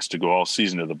pass to go all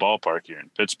season to the ballpark here in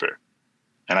Pittsburgh.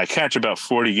 And I catch about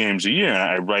 40 games a year, and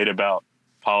I write about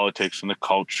politics and the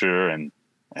culture and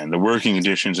the working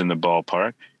conditions in the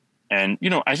ballpark. And,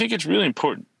 I think it's really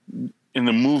important in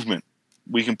the movement.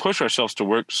 We can push ourselves to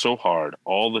work so hard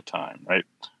all the time, right?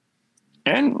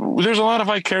 And there's a lot of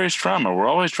vicarious trauma. We're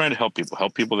always trying to help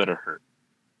people that are hurt.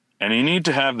 And you need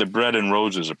to have the bread and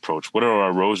roses approach. What are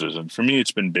our roses? And for me,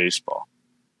 it's been baseball.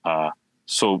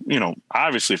 So,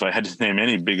 obviously, if I had to name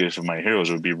any biggest of my heroes,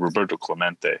 it would be Roberto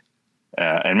Clemente.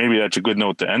 And maybe that's a good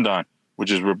note to end on,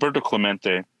 which is Roberto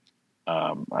Clemente,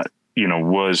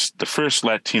 was the first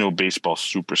Latino baseball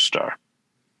superstar.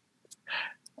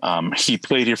 He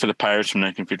played here for the Pirates from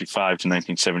 1955 to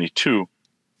 1972.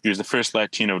 He was the first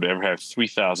Latino to ever have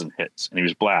 3,000 hits, and he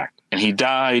was black. And he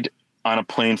died on a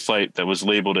plane flight that was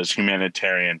labeled as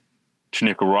humanitarian to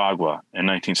Nicaragua in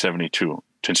 1972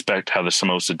 to inspect how the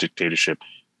Somoza dictatorship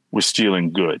was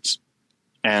stealing goods.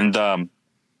 And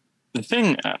the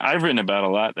thing I've written about a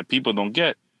lot that people don't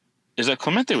get is that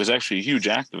Clemente was actually a huge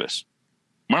activist.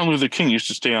 Martin Luther King used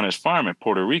to stay on his farm in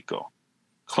Puerto Rico.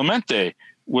 Clemente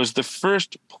was the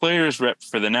first players rep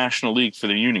for the National League for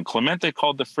the Union. Clemente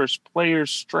called the first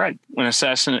players strike when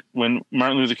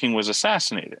Martin Luther King was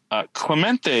assassinated.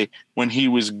 Clemente, when he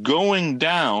was going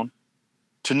down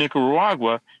to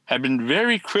Nicaragua, had been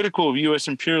very critical of U.S.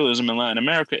 imperialism in Latin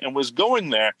America and was going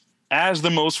there as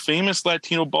the most famous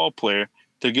Latino ball player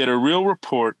to get a real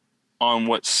report on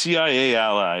what CIA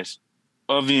allies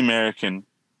of the American,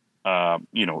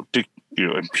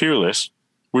 imperialists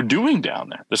were doing down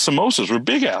there. The Somozas were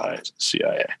big allies of the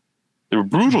CIA. They were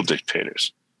brutal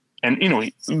dictators. And,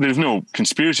 there's no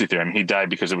conspiracy theory. I mean, he died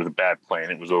because it was a bad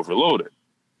plane. It was overloaded.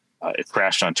 It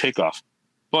crashed on takeoff.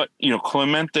 But,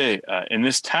 Clemente, in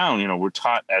this town, we're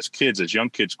taught as young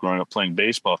kids growing up playing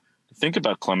baseball, to think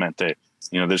about Clemente.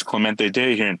 There's Clemente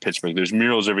Day here in Pittsburgh. There's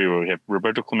murals everywhere. We have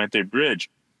Roberto Clemente Bridge,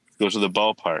 goes to the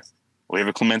ballpark. We have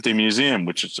a Clemente Museum,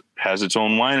 which has its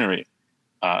own winery.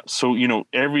 So,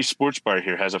 every sports bar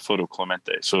here has a photo of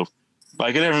Clemente. So if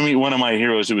I could ever meet one of my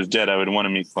heroes who was dead, I would want to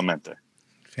meet Clemente.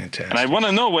 Fantastic. And I want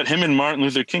to know what him and Martin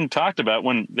Luther King talked about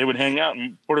when they would hang out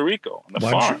in Puerto Rico on the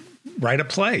farm. Write a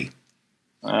play.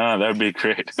 That would be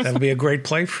great. That would be a great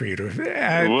play for you.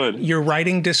 It would. Your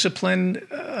writing discipline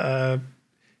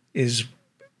is,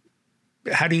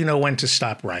 how do you know when to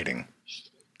stop writing?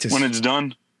 When it's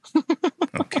done.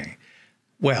 Okay.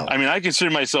 Well, I mean, I consider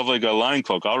myself like a line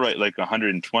cloak. I'll write like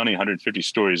 120, 150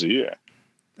 stories a year.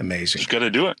 Amazing. Just got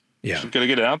to do it. Yeah. Just got to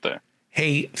get it out there.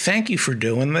 Hey, thank you for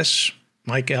doing this,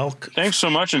 Mike Elk. Thanks so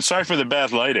much. And sorry for the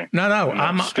bad lighting. No.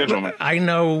 I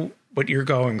know what you're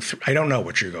going through. I don't know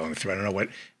what you're going through. I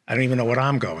don't even know what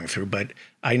I'm going through, but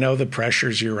I know the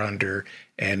pressures you're under,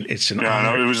 and it's an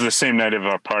honor. No, it was the same night of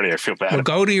our party. I feel bad. Well,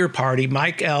 go to your party,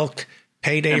 Mike Elk.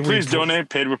 Payday and please donate,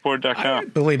 paidreport.com.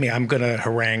 Believe me, I'm going to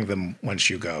harangue them once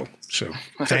you go. So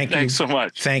thank you. Thanks so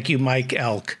much. Thank you, Mike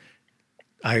Elk.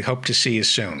 I hope to see you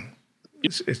soon.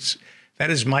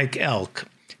 That is Mike Elk.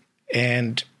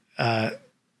 And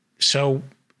So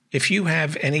if you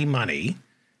have any money,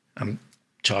 I'm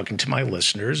talking to my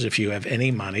listeners, if you have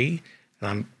any money,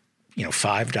 $5,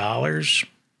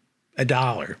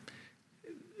 $1,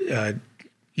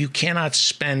 you cannot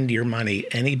spend your money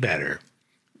any better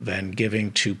than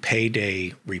giving to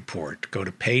Payday Report. Go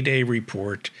to Payday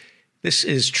Report. This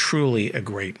is truly a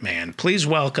great man. Please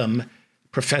welcome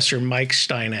Professor Mike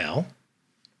Steinel.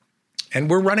 And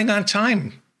we're running on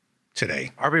time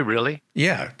today. Are we really?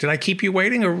 Yeah. Did I keep you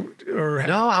waiting or?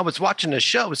 No, I was watching the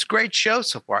show. It's a great show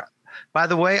so far. By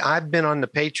the way, I've been on the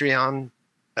Patreon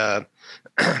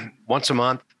once a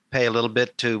month, pay a little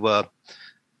bit to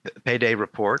Payday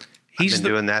Report. I've been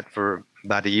doing that for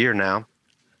about a year now.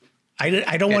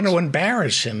 I don't want to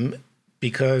embarrass him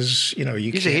because,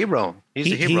 he's a hero.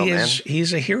 He's a hero, man.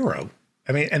 He's a hero.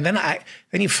 I mean, and then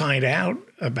you find out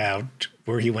about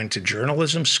where he went to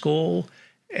journalism school,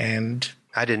 and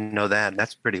I didn't know that.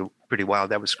 That's pretty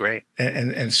wild. That was great.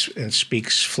 And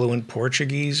speaks fluent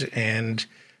Portuguese, and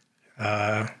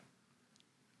that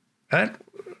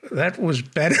was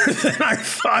better than I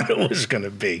thought it was going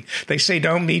to be. They say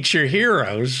don't meet your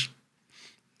heroes,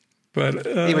 but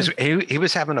he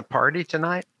was having a party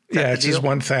tonight. Yeah, it's his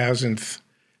 1,000th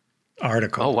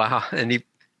article. Oh wow, and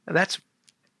that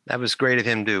was great of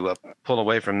him to pull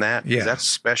away from that. Yeah, that's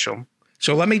special.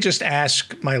 So let me just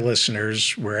ask my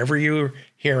listeners, wherever you're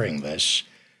hearing this,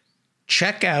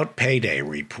 check out Payday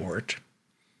Report,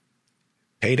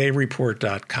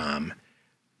 PaydayReport.com.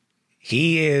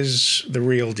 He is the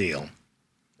real deal.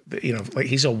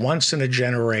 He's a once in a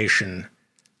generation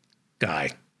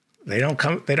guy. They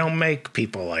don't make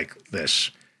people like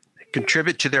this.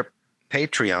 Contribute to their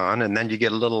Patreon, and then you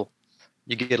get a little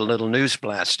news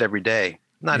blast every day.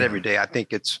 Not every day. I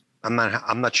think I'm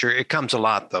not sure. It comes a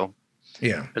lot though.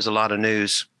 Yeah. There's a lot of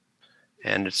news,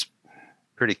 and it's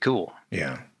pretty cool.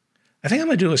 Yeah. I think I'm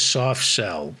going to do a soft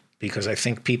sell because I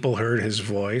think people heard his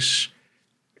voice,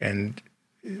 and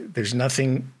there's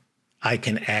nothing I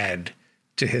can add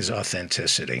to his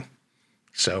authenticity.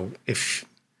 So if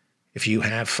you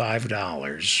have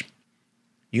 $5,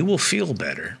 you will feel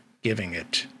better giving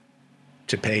it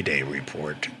to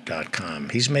PaydayReport.com.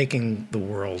 He's making the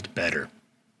world better.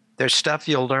 There's stuff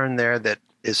you'll learn there that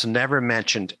is never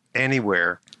mentioned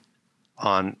anywhere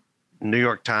on New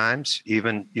York Times.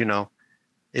 Even,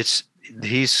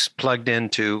 he's plugged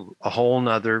into a whole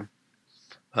nother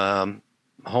level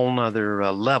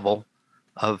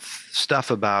of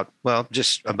stuff about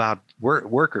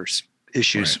workers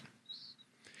issues.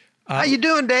 Right. How you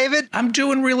doing, David? I'm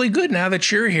doing really good now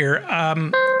that you're here.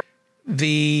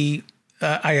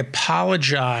 I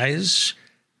apologize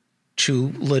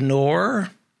to Lenore,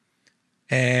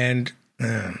 and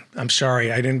I'm sorry,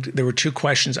 there were two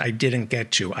questions I didn't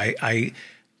get to. I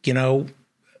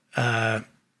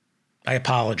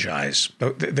apologize,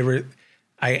 but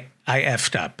I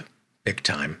effed up big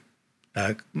time.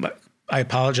 I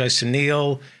apologize to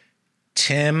Neil,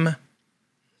 Tim,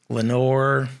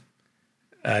 Lenore,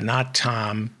 not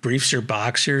Tom. Briefs or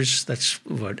boxers? That's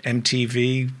what,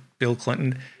 MTV, Bill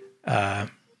Clinton.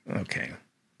 Okay.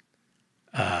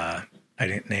 I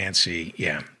didn't, Nancy.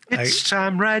 Yeah. It's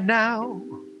time right now.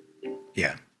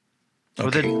 Yeah. Okay.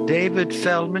 For the David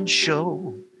Feldman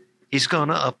Show. He's going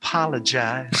to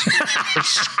apologize for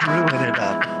screwing it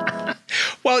up.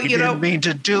 Well, he didn't mean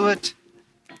to do it,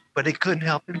 but he couldn't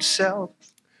help himself.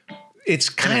 It's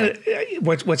kind of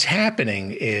what's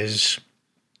happening is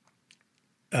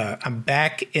I'm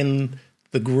back in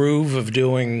the groove of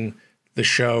doing the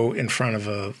show in front of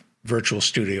a virtual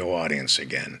studio audience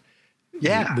again.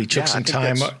 Yeah, we took some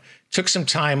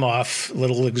time off, a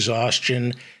little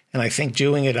exhaustion, and I think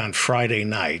doing it on Friday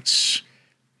nights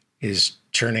is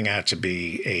turning out to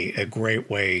be a great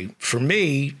way for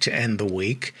me to end the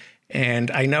week.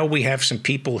 And I know we have some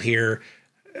people here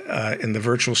in the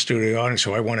virtual studio audience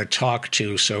who I want to talk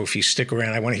to. So if you stick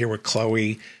around, I want to hear what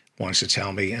Chloe wants to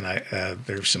tell me, and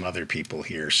there's some other people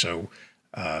here. So,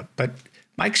 but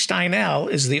Mike Steinel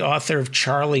is the author of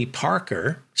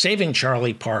Saving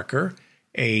Charlie Parker,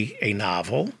 a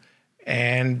novel,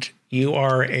 and you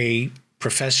are a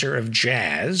professor of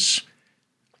jazz.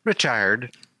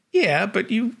 Retired. Yeah,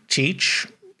 but you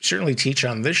certainly teach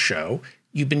on this show.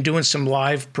 You've been doing some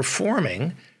live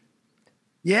performing.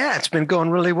 Yeah, it's been going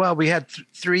really well. We had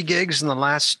 3 gigs in the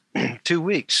last 2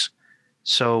 weeks.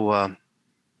 So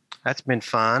that's been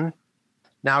fun.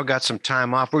 Now I've got some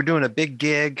time off. We're doing a big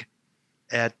gig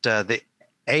at the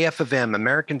AFM,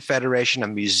 American Federation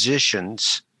of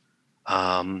Musicians.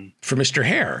 For Mr.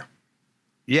 Hare.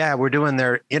 Yeah, we're doing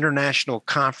their international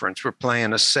conference. We're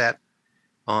playing a set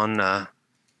on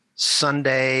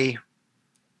Sunday,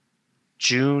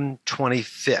 June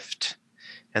 25th.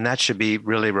 and that should be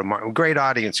really remarkable. Great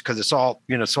audience, because it's all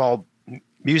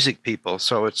music people,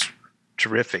 so it's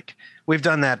terrific. We've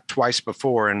done that twice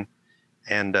before, and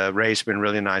Ray's been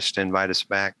really nice to invite us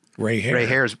back. Ray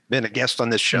Hare's been a guest on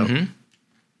this show. Mm-hmm.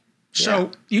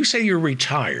 So you say you're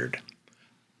retired.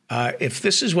 If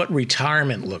this is what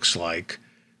retirement looks like,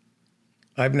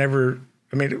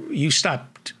 you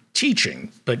stopped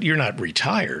teaching, but you're not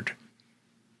retired.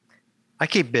 I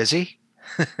keep busy.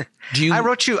 I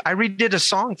redid a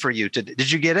song for you.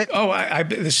 Did you get it? Oh,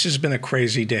 this has been a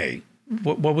crazy day.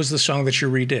 What was the song that you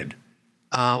redid?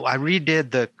 I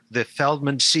redid the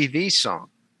Feldman CV song.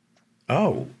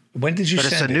 Oh, when did you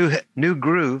send it? But it's a new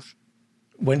groove.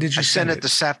 When did you send it? I sent it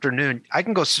this afternoon. I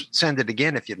can go send it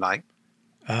again if you'd like.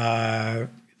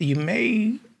 You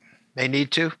may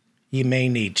need to. You may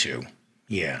need to.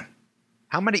 Yeah.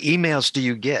 How many emails do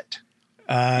you get?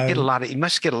 You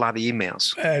must get a lot of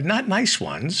emails. Not nice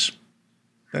ones.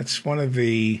 That's one of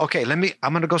the. Okay, I'm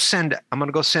going to go send it. I'm going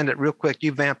to go send it real quick.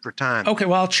 You vamp for time. Okay,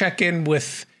 well, I'll check in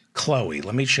with Chloe.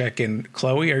 Let me check in.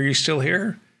 Chloe, are you still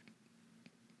here?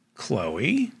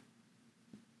 Chloe?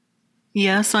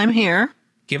 Yes, I'm here.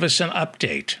 Give us an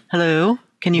update. Hello?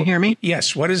 Can you hear me?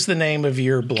 Yes. What is the name of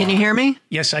your blog? Can you hear me?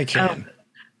 Yes, I can.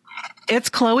 It's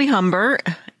Chloe Humbert,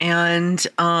 and it's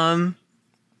on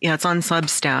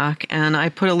Substack, and I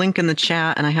put a link in the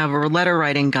chat, and I have a letter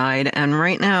writing guide. And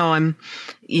right now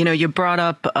you brought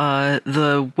up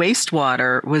the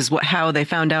wastewater was how they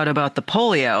found out about the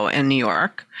polio in New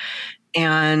York.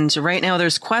 And right now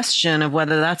there's question of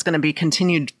whether that's going to be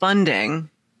continued funding.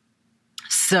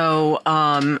 So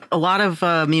a lot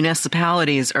of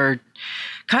municipalities are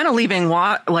kind of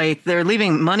they're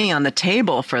leaving money on the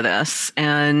table for this,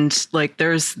 and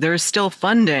there's still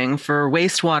funding for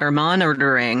wastewater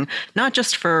monitoring, not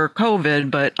just for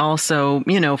COVID, but also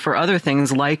for other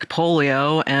things like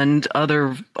polio and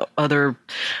other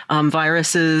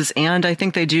viruses, and I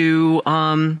think they do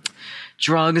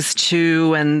drugs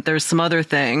too, and there's some other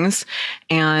things,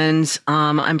 and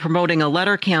I'm promoting a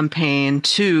letter campaign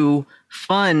to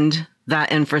fund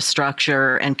that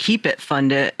infrastructure and keep it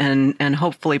funded and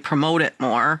hopefully promote it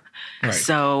more. Right.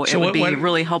 So it would be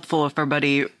really helpful if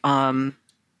everybody,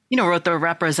 wrote their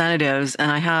representatives.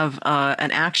 And I have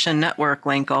an Action Network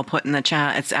link I'll put in the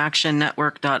chat. It's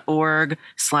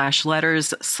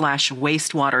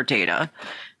actionnetwork.org/letters/wastewater data.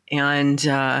 And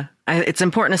it's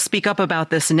important to speak up about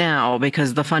this now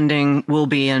because the funding will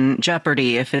be in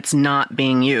jeopardy if it's not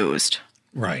being used.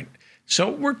 Right. So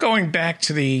we're going back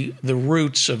to the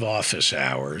roots of office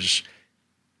hours.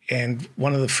 And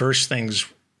one of the first things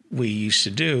we used to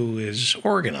do is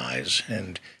organize,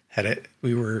 and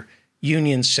we were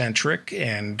union centric,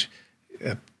 and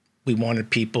we wanted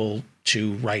people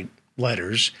to write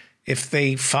letters. If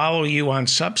they follow you on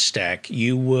Substack,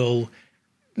 you will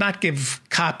not give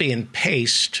copy and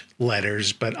paste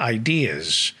letters, but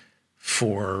ideas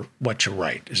for what to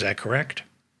write. Is that correct?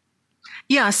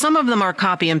 Yeah, some of them are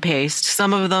copy and paste.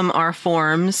 Some of them are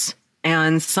forms,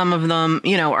 and some of them,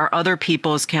 are other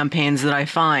people's campaigns that I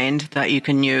find that you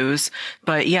can use.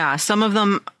 But yeah, some of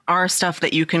them are stuff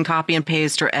that you can copy and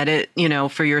paste or edit,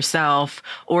 for yourself,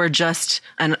 or just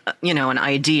an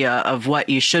idea of what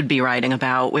you should be writing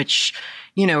about, which,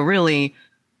 really,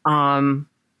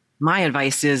 my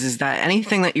advice is that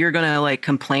anything that you're going to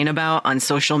complain about on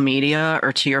social media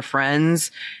or to your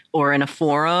friends or in a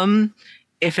forum,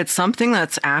 if it's something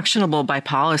that's actionable by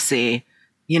policy,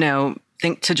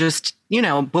 think to just,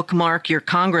 bookmark your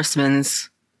congressman's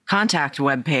contact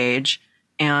webpage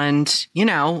and,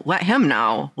 let him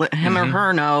know, let him or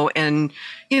her know. And,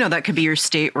 that could be your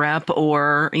state rep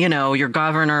or, your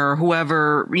governor, or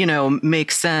whoever,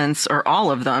 makes sense, or all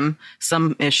of them,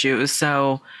 some issues.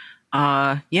 So,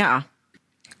 yeah.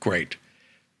 Great.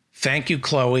 Thank you,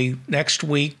 Chloe. Next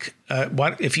week,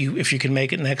 if you can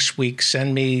make it next week,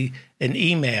 send me an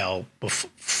email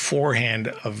beforehand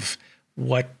of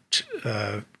what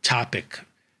topic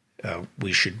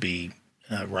we should be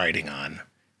writing on.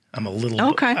 I'm a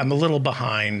little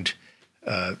behind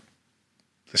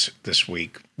this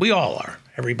week. We all are.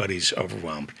 Everybody's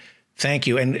overwhelmed. Thank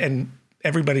you, and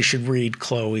everybody should read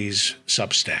Chloe's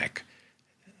Substack,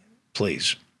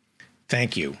 please.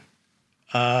 Thank you.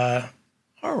 All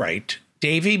right,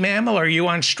 Davey Mammal, are you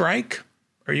on strike?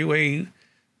 Are you a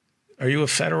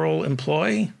federal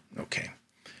employee? Okay.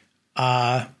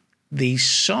 The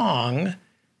song.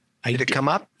 Did it come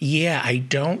up? Yeah, I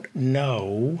don't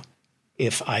know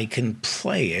if I can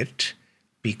play it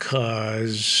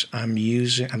because I'm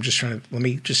just trying to, let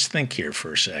me just think here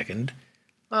for a second.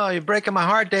 Oh, you're breaking my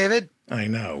heart, David. I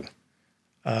know.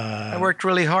 I worked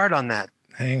really hard on that.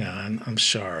 Hang on. I'm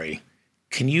sorry.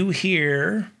 Can you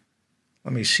hear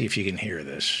Let me see if you can hear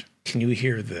this. Can you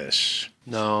hear this?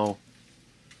 No.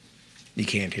 You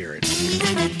can't hear it.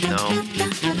 No.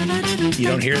 You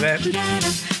don't hear that?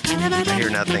 I hear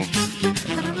nothing.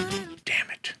 Damn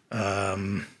it.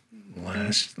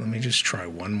 Let me just try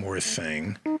one more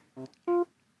thing.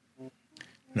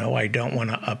 No, I don't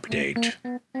want to update.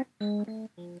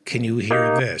 Can you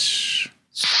hear this?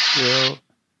 Still.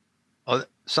 Oh,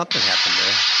 something happened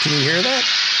there. Can you hear that?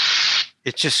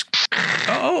 It just.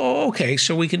 Oh, okay.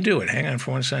 So we can do it. Hang on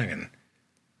for 1 second.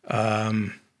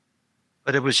 But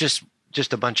it was just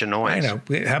a bunch of noise. I know.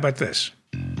 How about this?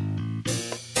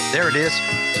 There it is.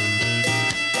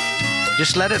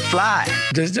 Just let it fly.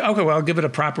 Okay, well, I'll give it a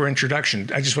proper introduction.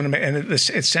 I just want to make, and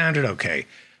it sounded okay.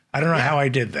 I don't know how I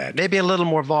did that. Maybe a little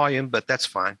more volume, but that's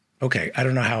fine. Okay, I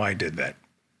don't know how I did that.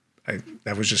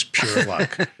 That was just pure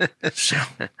luck. So,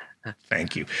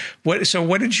 thank you. So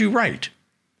what did you write?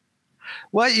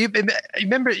 Well, you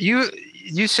remember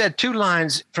you said 2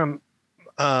 lines from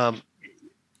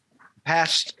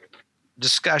past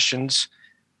discussions,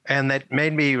 and that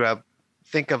made me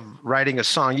think of writing a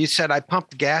song. You said I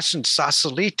pumped gas in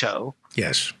Sausalito.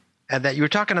 Yes. And that you were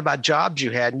talking about jobs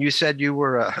you had, and you said you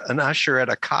were an usher at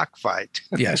a cockfight.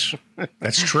 Yes,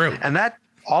 that's true. And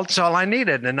that's all I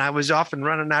needed. And I was off and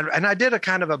running out. And I did a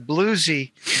kind of a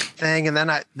bluesy thing, and then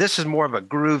this is more of a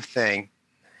groove thing.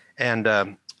 And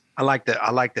I like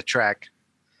the track.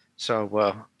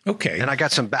 So okay. And I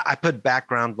got I put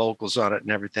background vocals on it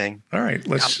and everything. All right,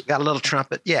 got a little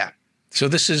trumpet. Yeah. So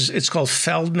it's called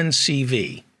Feldman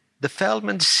CV. The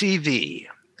Feldman CV.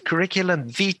 Curriculum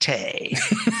vitae.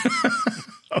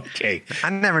 Okay. I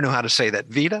never knew how to say that.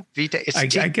 Vita? It's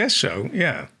I guess so,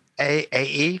 yeah.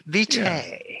 A-E?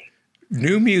 Vitae. Yeah.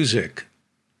 New music.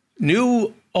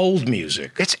 New old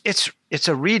music. It's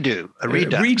a redo. A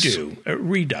redux. A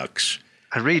redux.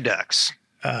 A redux.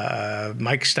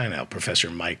 Mike Steinel, Professor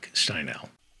Mike Steinel.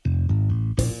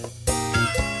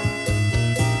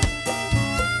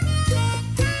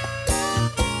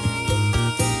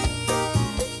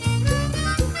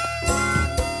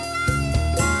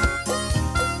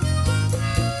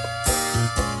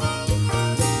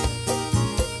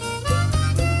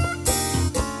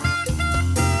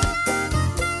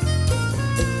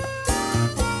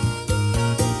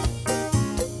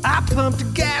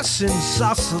 Pumped gas in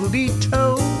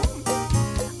Sausalito.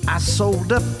 I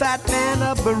sold a fat man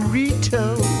a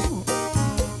burrito.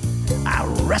 I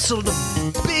wrestled a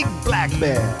big black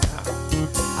bear.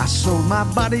 I sold my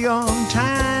body on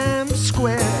Times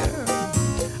Square.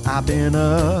 I've been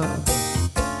up,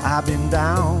 I've been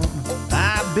down,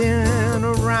 I've been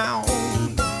around.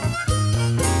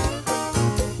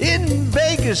 In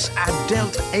Vegas, I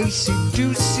dealt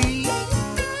AC/DC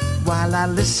while I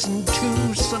listened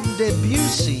to some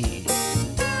Debussy.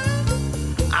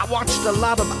 I watched a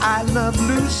lot of I Love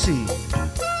Lucy.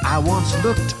 I once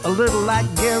looked a little like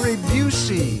Gary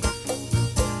Busey.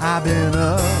 I've been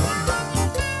up,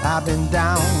 I've been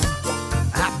down,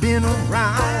 I've been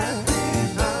around,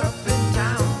 up and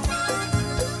down.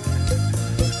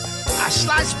 I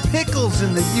sliced pickles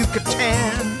in the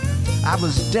Yucatan. I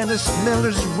was Dennis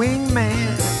Miller's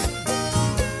wingman.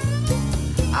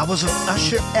 I was an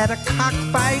usher at a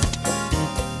cockfight.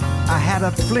 I had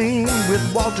a fling with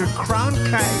Walter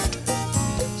Cronkite.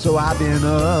 So I've been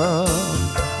up,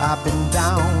 I've been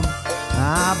down,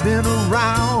 I've been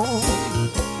around.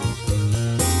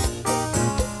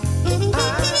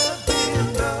 I've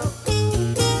been up,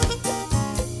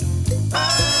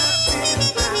 I've been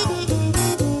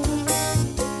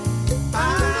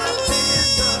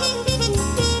down,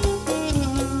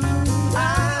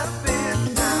 I've been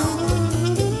up,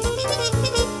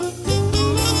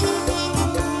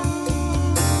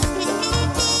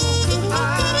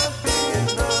 I've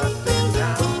been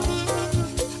down.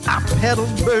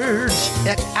 Pedaled birds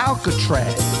at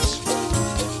Alcatraz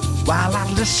while I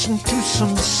listened to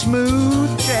some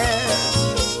smooth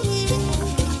jazz.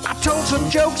 I told some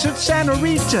jokes at Santa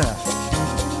Rita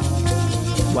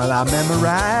while I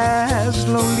memorized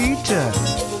Lolita.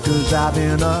 'Cause I've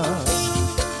been up,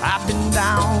 I've been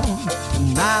down,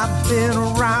 and I've been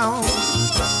around.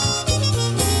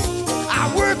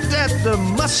 I worked at the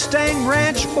Mustang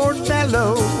Ranch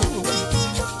Bordello,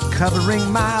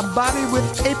 covering my body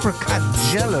with apricot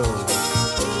jello.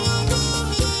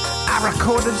 I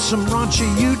recorded some raunchy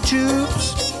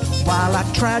YouTubes while I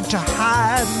tried to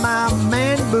hide my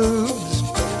man boobs.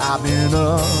 I've been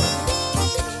up,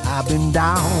 I've been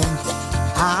down,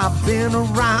 I've been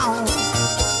around.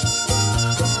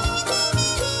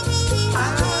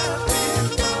 I've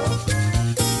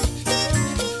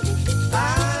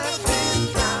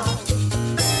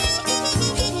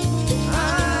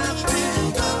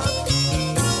been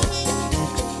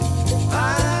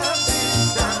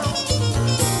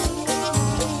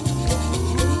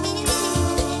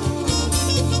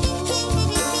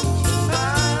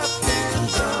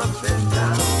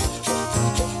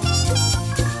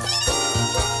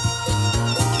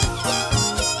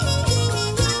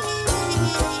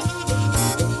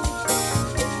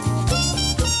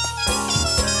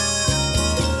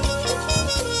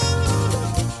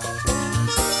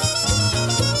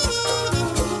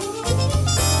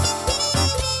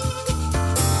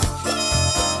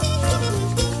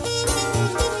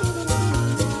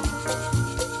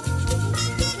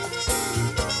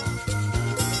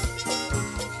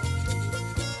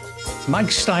Mike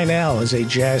Steinell is a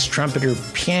jazz trumpeter,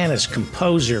 pianist,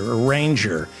 composer,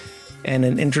 arranger, and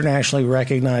an internationally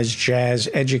recognized jazz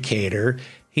educator.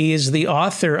 He is the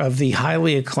author of the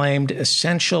highly acclaimed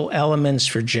Essential Elements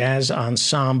for Jazz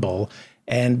Ensemble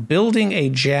and Building a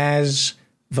Jazz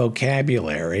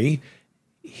Vocabulary.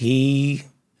 He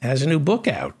has a new book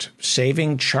out,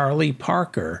 Saving Charlie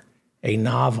Parker, a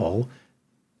novel.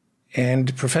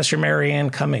 And Professor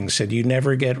Marianne Cummings said, you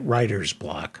never get writer's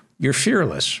block. You're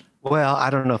fearless. Well, I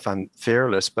don't know if I'm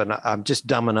fearless, but I'm just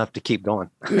dumb enough to keep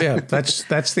going. Yeah, that's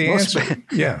the answer.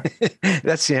 Yeah,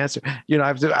 that's the answer. You know,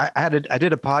 I did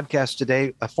a podcast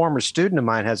today. A former student of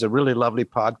mine has a really lovely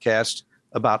podcast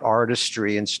about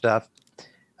artistry and stuff.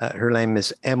 Her name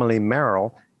is Emily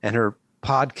Merrill, and her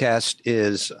podcast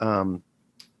is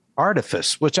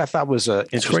Artifice, which I thought was a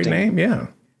interesting great name. Yeah,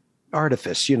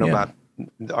 Artifice. You know, about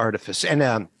the artifice,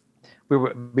 and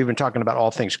we've been talking about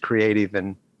all things creative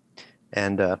and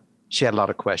she had a lot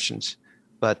of questions,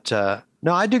 but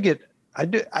no, I do get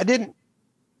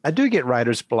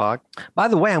writer's block. By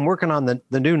the way, I'm working on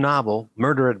the new novel,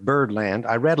 Murder at Birdland.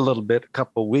 I read a little bit a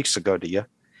couple of weeks ago to you,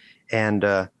 and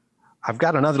I've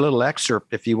got another little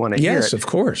excerpt if you want to hear it. Yes, of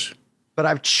course. But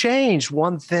I've changed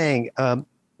one thing.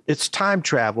 It's time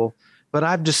travel, but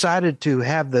I've decided to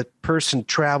have the person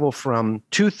travel from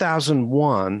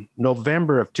 2001,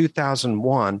 November of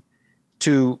 2001,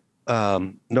 to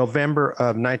November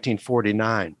of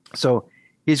 1949. So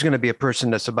he's going to be a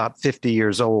person that's about 50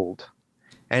 years old,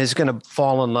 and he's going to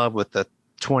fall in love with the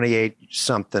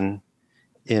 28-something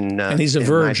and he's a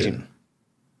virgin.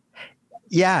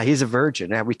 Yeah, he's a virgin.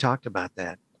 Yeah, we talked about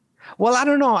that. Well, I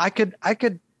don't know. I could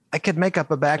make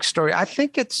up a backstory. I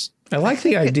think it's. I like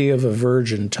the idea of a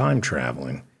virgin time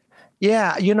traveling.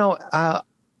 Yeah, you know, I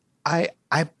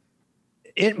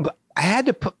had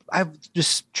to put. I'm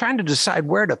just trying to decide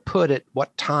where to put it,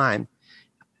 what time,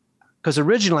 because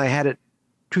originally I had it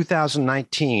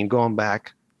 2019, going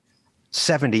back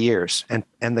 70 years, and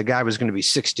the guy was going to be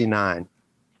 69.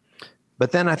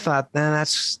 But then I thought,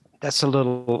 that's a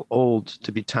little old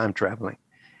to be time traveling.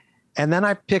 And then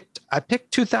I picked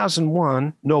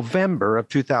 2001, November of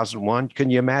 2001. Can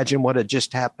you imagine what had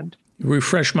just happened?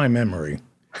 Refresh my memory.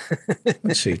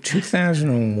 Let's see,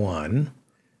 2001.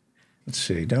 Let's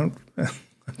see, I'm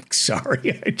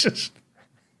sorry, I just.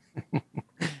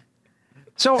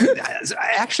 So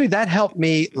actually that helped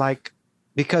me, like,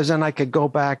 because then I could go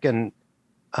back and,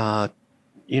 get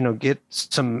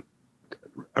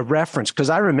a reference,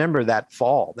 because I remember that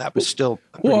fall. That was still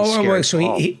a pretty scary so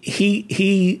fall.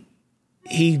 he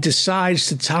decides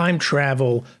to time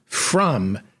travel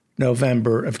from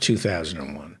November of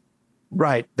 2001.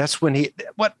 Right. That's when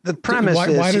what the premise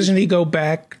is. Why doesn't he go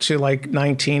back to like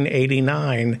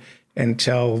 1989 and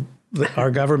tell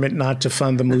our government not to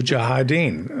fund the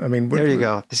Mujahideen? I mean, there you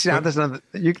go. See,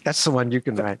 that's the one you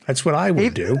can write. That's what I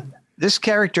would do. This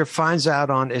character finds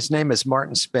out his name is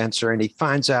Martin Spencer, and he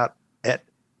finds out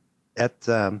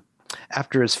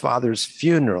after his father's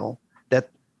funeral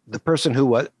that the person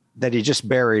that he just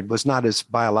buried was not his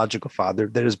biological father,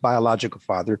 that his biological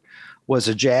father was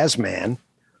a jazz man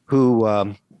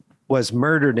who was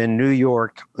murdered in New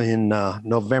York in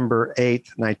November 8th,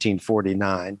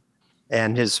 1949.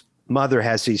 And his mother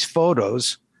has these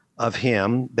photos of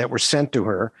him that were sent to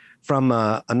her from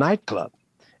a nightclub.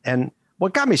 And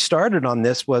what got me started on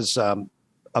this was a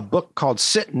book called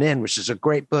Sitting In, which is a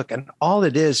great book. And all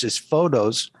it is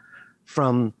photos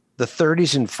from the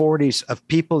 30s and 40s of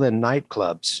people in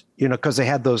nightclubs, because they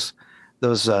had those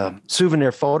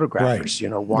souvenir photographers,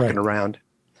 right, walking around.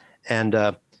 And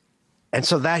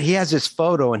so that he has this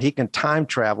photo and he can time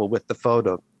travel with the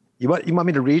photo. You want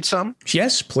me to read some?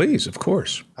 Yes, please. Of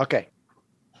course. Okay.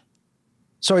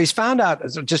 So he's found out,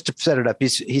 just to set it up,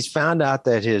 he's found out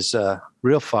that his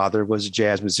real father was a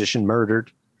jazz musician,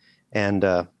 murdered.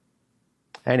 And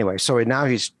anyway, so now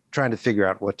he's trying to figure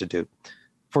out what to do.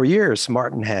 For years,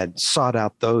 Martin had sought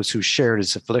out those who shared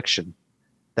his affliction,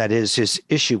 that is, his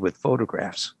issue with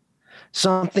photographs,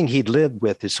 something he'd lived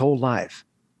with his whole life.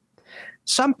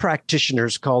 Some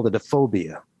practitioners called it a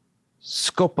phobia,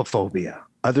 scopophobia.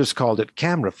 Others called it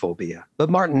cameraphobia. But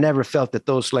Martin never felt that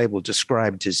those labels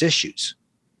described his issues.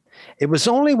 It was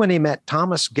only when he met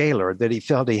Thomas Gaylord that he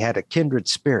felt he had a kindred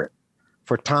spirit.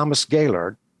 For Thomas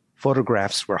Gaylord,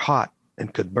 photographs were hot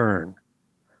and could burn.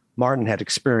 Martin had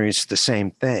experienced the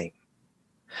same thing.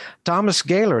 Thomas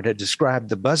Gaylord had described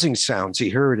the buzzing sounds he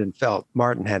heard and felt.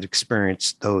 Martin had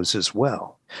experienced those as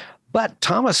well. But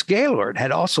Thomas Gaylord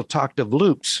had also talked of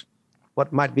loops,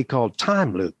 what might be called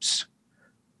time loops.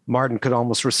 Martin could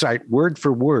almost recite word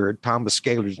for word Thomas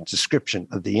Gaylord's description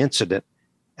of the incident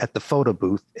at the photo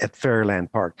booth at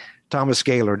Fairyland Park. Thomas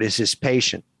Gaylord is his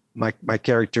patient. My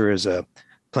character is a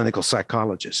clinical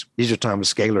psychologist. These are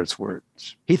Thomas Gaylord's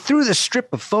words. He threw the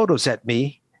strip of photos at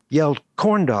me, yelled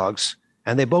corn dogs,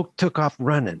 and they both took off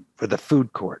running for the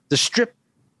food court. The strip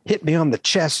hit me on the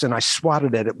chest and I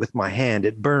swatted at it with my hand.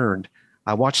 It burned.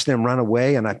 I watched them run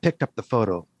away and I picked up the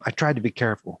photo. I tried to be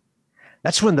careful.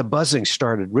 That's when the buzzing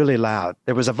started really loud.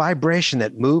 There was a vibration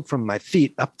that moved from my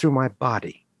feet up through my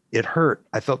body. It hurt.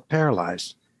 I felt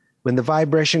paralyzed. When the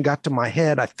vibration got to my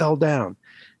head, I fell down.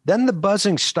 Then the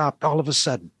buzzing stopped all of a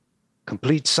sudden.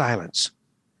 Complete silence.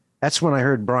 That's when I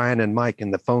heard Brian and Mike in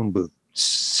the phone booth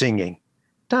singing,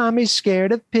 Tommy's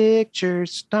scared of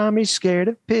pictures. Tommy's scared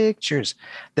of pictures.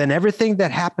 Then everything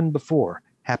that happened before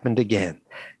happened again.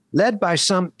 Led by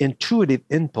some intuitive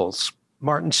impulse,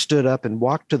 Martin stood up and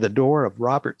walked to the door of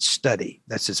Robert's study.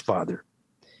 That's his father.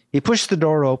 He pushed the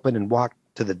door open and walked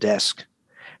to the desk.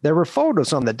 There were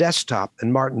photos on the desktop,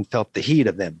 and Martin felt the heat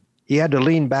of them. He had to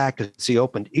lean back as he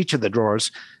opened each of the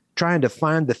drawers, trying to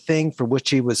find the thing for which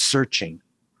he was searching.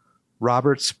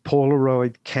 Robert's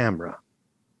Polaroid camera.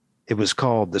 It was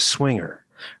called the Swinger.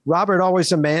 Robert,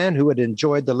 always a man who had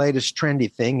enjoyed the latest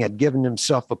trendy thing, had given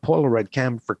himself a Polaroid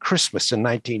camera for Christmas in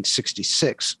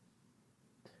 1966.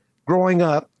 Growing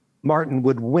up, Martin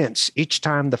would wince each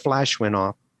time the flash went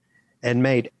off and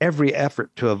made every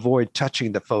effort to avoid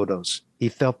touching the photos. He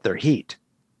felt their heat.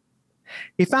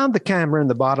 He found the camera in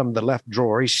the bottom of the left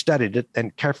drawer. He studied it,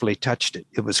 then carefully touched it.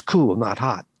 It was cool, not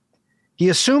hot. He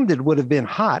assumed it would have been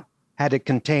hot had it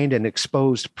contained an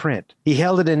exposed print. He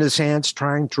held it in his hands,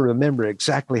 trying to remember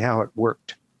exactly how it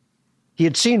worked. He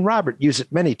had seen Robert use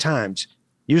it many times,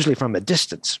 usually from a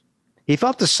distance. He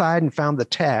felt the side and found the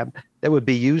tab that would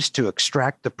be used to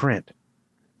extract the print.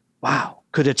 Wow,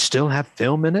 could it still have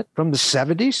film in it from the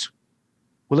 70s?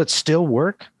 Will it still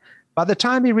work? By the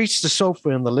time he reached the sofa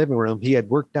in the living room, he had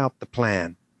worked out the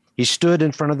plan. He stood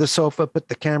in front of the sofa, put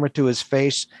the camera to his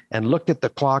face, and looked at the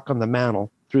clock on the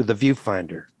mantel through the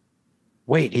viewfinder.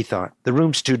 Wait, he thought, the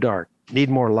room's too dark. Need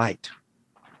more light.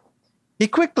 He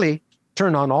quickly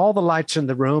turned on all the lights in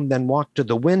the room, then walked to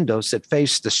the windows that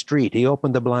faced the street. He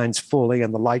opened the blinds fully,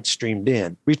 and the light streamed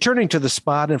in. Returning to the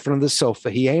spot in front of the sofa,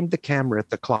 he aimed the camera at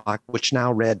the clock, which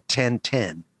now read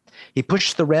 10:10. He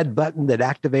pushed the red button that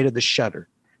activated the shutter.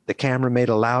 The camera made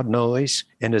a loud noise,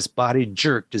 and his body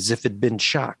jerked as if it had been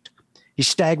shocked. He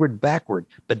staggered backward,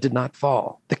 but did not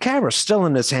fall. The camera, still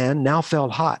in his hand, now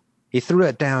felt hot. He threw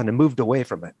it down and moved away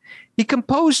from it. He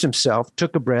composed himself,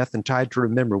 took a breath, and tried to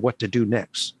remember what to do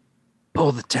next.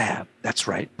 Pull the tab. That's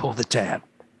right, pull the tab.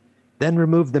 Then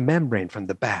remove the membrane from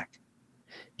the back.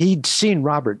 He'd seen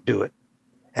Robert do it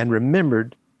and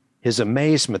remembered his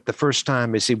amazement the first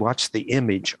time as he watched the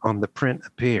image on the print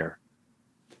appear.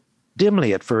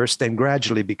 Dimly at first, then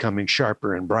gradually becoming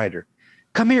sharper and brighter.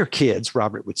 Come here, kids,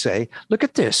 Robert would say. Look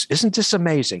at this. Isn't this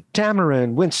amazing? Tamara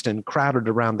and Winston crowded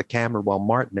around the camera while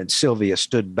Martin and Sylvia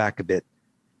stood back a bit.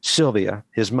 Sylvia,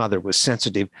 his mother, was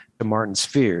sensitive to Martin's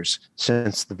fears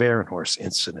since the Varenhorst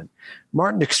incident.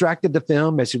 Martin extracted the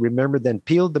film as he remembered, then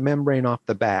peeled the membrane off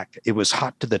the back. It was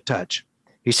hot to the touch.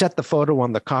 He set the photo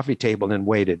on the coffee table and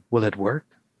waited. Will it work?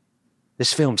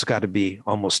 This film's got to be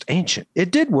almost ancient.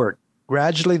 It did work.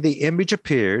 Gradually, the image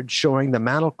appeared, showing the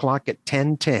mantel clock at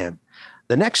 10:10.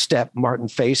 The next step Martin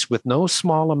faced with no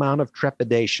small amount of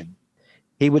trepidation.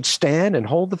 He would stand and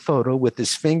hold the photo with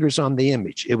his fingers on the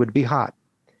image. It would be hot.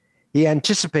 He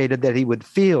anticipated that he would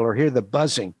feel or hear the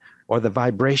buzzing or the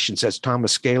vibrations as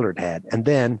Thomas Gaylord had. And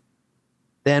then,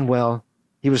 well,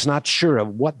 he was not sure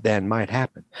of what then might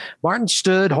happen. Martin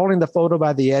stood holding the photo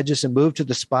by the edges and moved to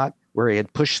the spot where he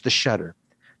had pushed the shutter.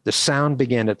 The sound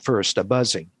began at first, a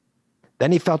buzzing.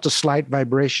 Then he felt a slight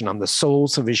vibration on the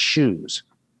soles of his shoes.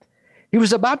 He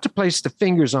was about to place the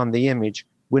fingers on the image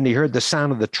when he heard the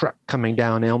sound of the truck coming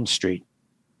down Elm Street.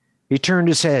 He turned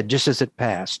his head just as it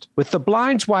passed. With the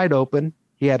blinds wide open,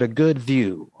 he had a good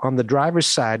view. On the driver's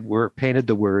side were painted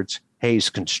the words, Hayes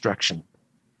Construction.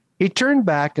 He turned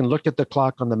back and looked at the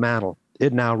clock on the mantel.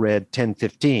 It now read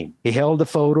 10:15. He held the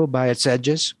photo by its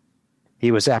edges.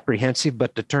 He was apprehensive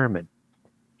but determined.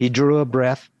 He drew a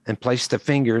breath and placed the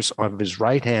fingers of his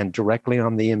right hand directly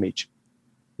on the image.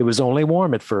 It was only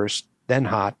warm at first, then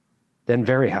hot, then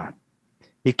very hot.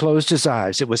 He closed his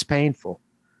eyes. It was painful.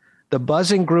 The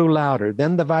buzzing grew louder.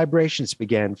 Then the vibrations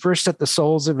began, first at the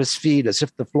soles of his feet as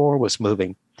if the floor was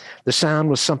moving. The sound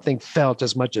was something felt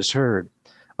as much as heard.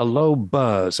 A low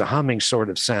buzz, a humming sort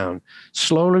of sound,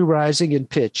 slowly rising in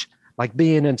pitch, like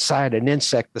being inside an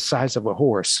insect the size of a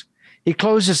horse. He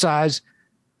closed his eyes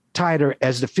tighter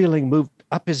as the feeling moved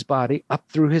up his body, up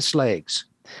through his legs,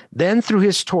 then through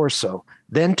his torso,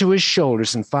 then to his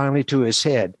shoulders, and finally to his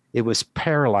head. It was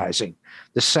paralyzing.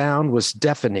 The sound was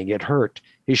deafening. It hurt.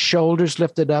 His shoulders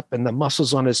lifted up and the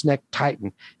muscles on his neck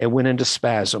tightened and went into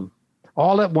spasm.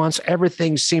 All at once,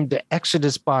 everything seemed to exit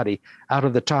his body out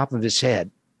of the top of his head.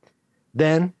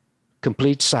 Then,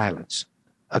 complete silence,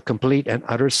 a complete and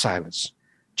utter silence,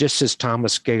 just as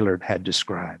Thomas Gaylord had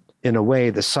described. In a way,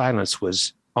 the silence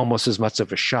was almost as much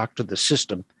of a shock to the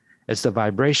system as the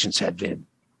vibrations had been.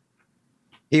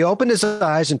 He opened his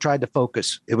eyes and tried to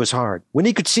focus. It was hard. When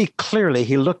he could see clearly,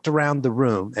 he looked around the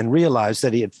room and realized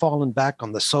that he had fallen back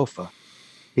on the sofa.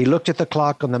 He looked at the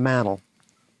clock on the mantel,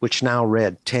 which now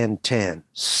read 10:10.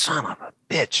 Son of a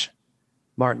bitch,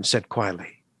 Martin said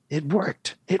quietly. It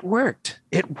worked. It worked.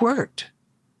 It worked.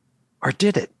 Or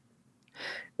did it?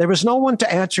 There was no one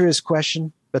to answer his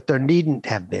question, but there needn't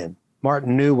have been.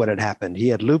 Martin knew what had happened. He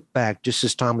had looped back just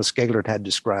as Thomas Gaylord had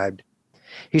described.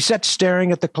 He sat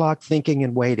staring at the clock, thinking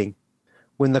and waiting.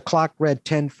 When the clock read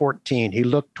 10:14, he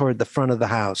looked toward the front of the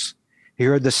house. He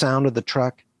heard the sound of the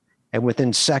truck, and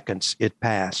within seconds it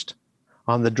passed.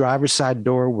 On the driver's side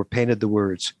door were painted the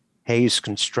words, Hayes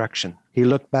Construction. He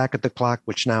looked back at the clock,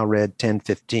 which now read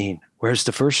 10:15. Where's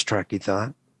the first truck, he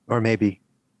thought? Or maybe,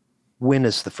 when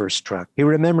is the first truck? He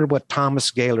remembered what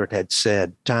Thomas Gaylord had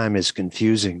said. Time is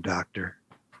confusing, Doctor.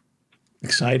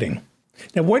 Exciting.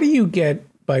 Now, what do you get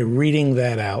by reading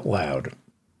that out loud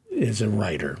as a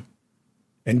writer?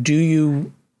 And do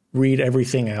you read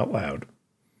everything out loud?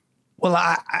 Well,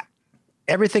 I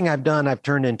everything I've done, I've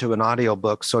turned into an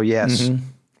audiobook. So yes. Mm-hmm.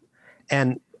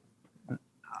 And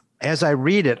as I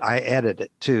read it, I edit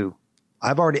it too.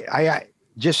 I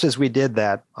just as we did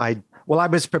that, I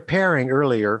was preparing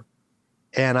earlier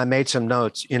and I made some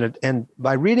notes, and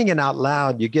by reading it out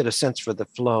loud, you get a sense for the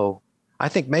flow. I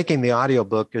think making the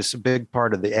audiobook is a big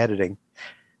part of the editing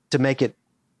to make it.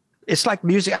 It's like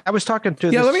music. I was talking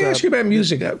to let me ask you about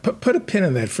music. Put a pin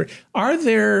in that. Are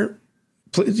there,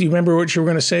 do you remember what you were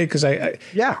going to say? Because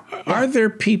Are there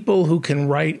people who can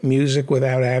write music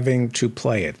without having to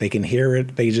play it? They can hear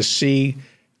it. They just see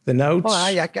the notes. Oh,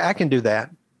 I can do that.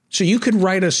 So you could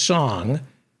write a song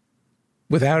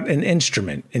without an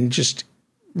instrument and just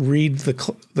read the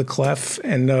clef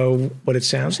and know what it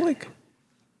sounds like?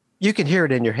 You can hear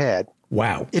it in your head.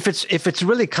 Wow. If it's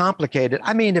really complicated,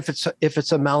 I mean, if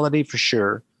it's a melody, for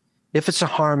sure. If it's a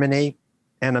harmony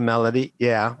and a melody,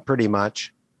 yeah, pretty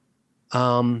much.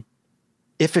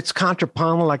 If it's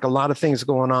contrapuntal, like a lot of things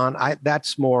going on,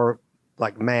 that's more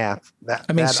like math.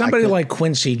 Somebody like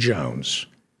Quincy Jones,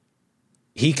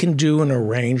 he can do an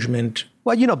arrangement.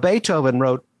 Well, Beethoven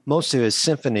wrote most of his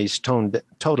symphonies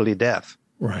totally deaf.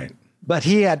 Right. But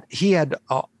he had you could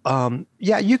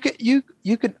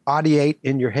audiate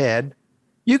in your head.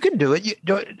 You can do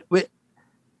it.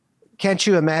 Can't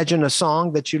you imagine a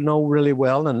song that you know really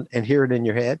well and hear it in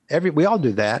your head? We all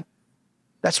do that.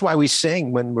 That's why we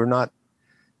sing when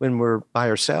we're by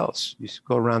ourselves. You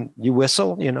go around, you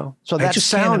whistle, So that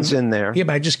sounds in there. Yeah,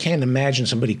 but I just can't imagine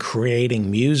somebody creating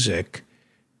music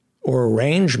or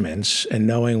arrangements and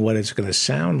knowing what it's going to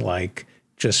sound like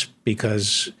just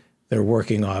because they're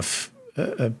working off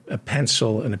a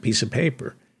pencil and a piece of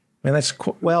paper. I mean, that's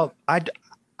well,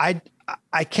 I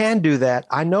can do that.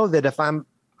 I know that if I'm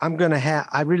going to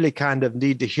I really kind of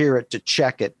need to hear it to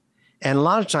check it. And a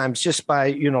lot of times just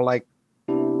by,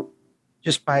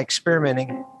 just by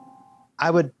experimenting, I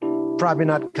would probably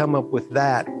not come up with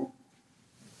that.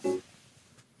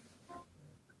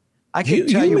 I can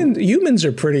tell humans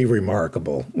are pretty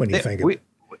remarkable when you think of it.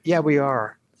 Yeah, we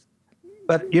are.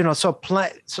 But, so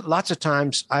lots of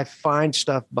times I find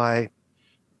stuff by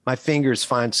my fingers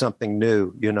find something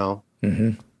new,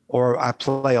 mm-hmm. or I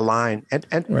play a line.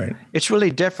 And right. It's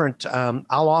really different.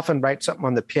 I'll often write something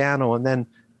on the piano and then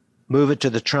move it to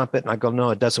the trumpet. And I go,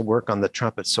 no, it doesn't work on the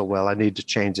trumpet so well. I need to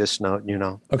change this note,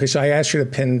 Okay, so I asked you to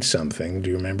pin something. Do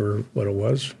you remember what it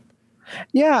was?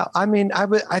 Yeah, I mean,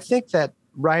 I think that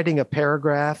writing a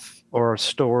paragraph or a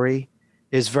story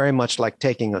is very much like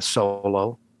taking a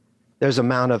solo. There's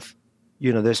amount of,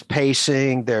 there's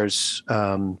pacing, there's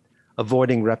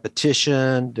avoiding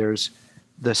repetition, there's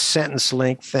the sentence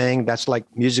length thing. That's like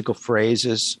musical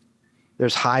phrases.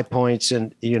 There's high points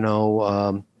and,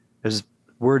 there's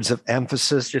words of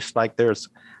emphasis, just like there's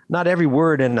not every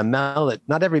word in a melody,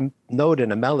 not every note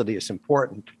in a melody is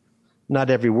important. Not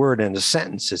every word in a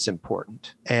sentence is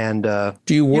important. And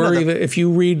do you worry that if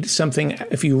you read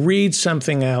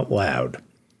something out loud,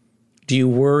 do you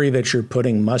worry that you're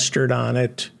putting mustard on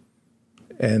it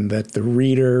and that the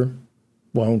reader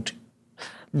won't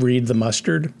read the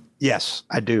mustard? Yes,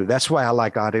 I do. That's why I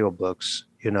like audiobooks.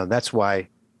 That's why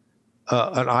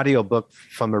an audiobook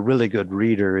from a really good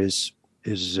reader is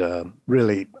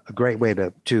really a great way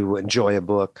to enjoy a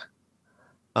book.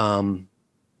 And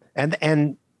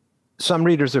some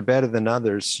readers are better than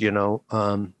others, you know.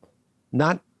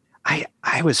 I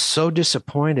was so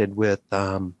disappointed with.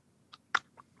 I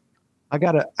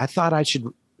thought I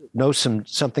should know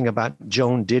something about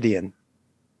Joan Didion,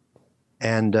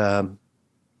 and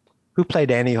who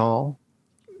played Annie Hall?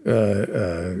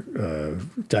 Diane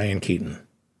Keaton.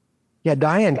 Yeah,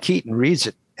 Diane Keaton reads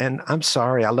it, and I'm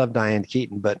sorry, I love Diane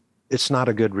Keaton, but it's not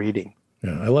a good reading.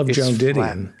 Yeah, I love Joan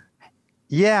Didion.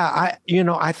 Yeah,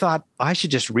 I thought I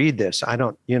should just read this. I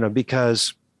don't,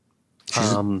 because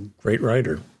she's a great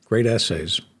writer, great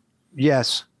essays.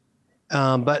 Yes,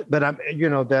 but I'm,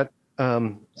 that.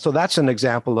 So that's an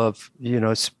example of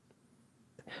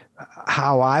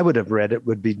how I would have read it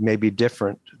would be maybe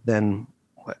different than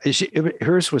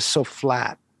hers was so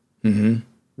flat. Mm-hmm.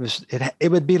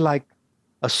 It would be like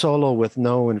a solo with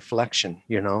no inflection,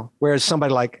 whereas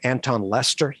somebody like Anton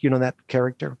Lester, that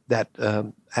character, that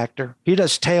actor, he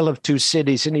does Tale of Two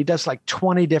Cities and he does like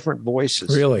 20 different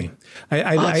voices. Really?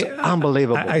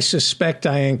 Unbelievable. I suspect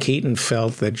Diane Keaton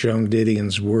felt that Joan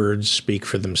Didion's words speak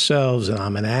for themselves, and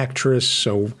I'm an actress,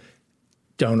 so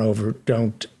don't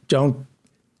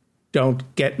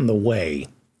get in the way.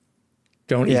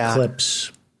 Don't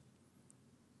eclipse.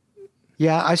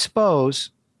 Yeah, I suppose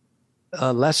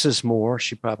less is more,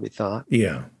 she probably thought.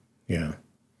 Yeah.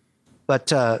 But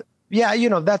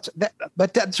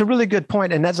that's a really good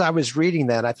point. And as I was reading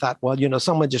that, I thought, well,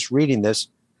 someone just reading this,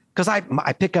 because I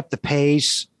pick up the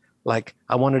pace, like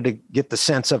I wanted to get the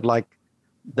sense of like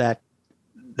that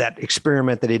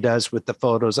experiment that he does with the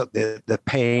photos of the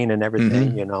pain and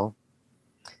everything,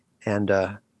 mm-hmm. And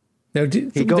now,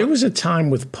 there was a time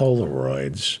with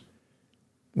Polaroids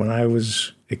when I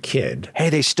was a kid. Hey,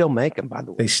 they still make them, by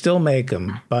the way. They still make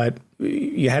them, but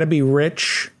you had to be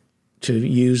rich to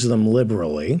use them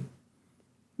liberally.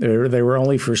 They were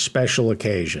only for special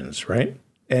occasions, right?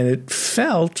 And it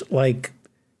felt like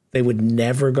they would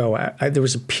never go out. There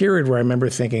was a period where I remember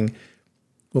thinking,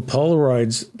 well,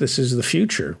 Polaroids, this is the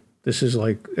future. This is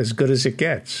like as good as it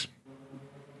gets.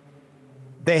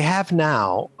 They have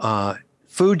now,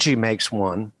 Fuji makes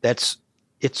one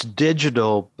it's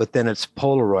digital, but then it's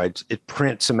Polaroids. It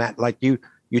prints them like you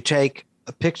take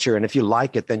a picture, and if you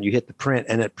like it, then you hit the print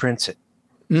and it prints it.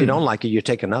 If you don't like it, you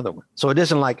take another one. So it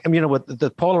isn't like, with the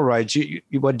Polaroids, you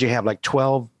what did you have, like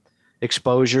 12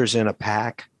 exposures in a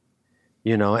pack,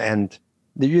 and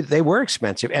they were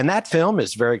expensive. And that film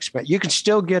is very expensive. You can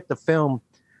still get the film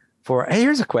for, hey,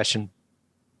 here's a question.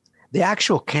 The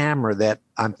actual camera that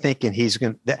I'm thinking he's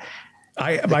going to,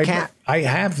 I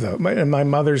have though. In my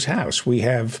mother's house, we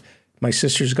have, my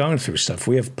sister's going through stuff.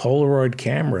 We have Polaroid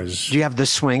cameras. Do you have the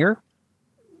Swinger?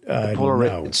 The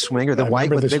Polaroid Swinger, the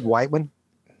big white one?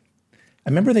 I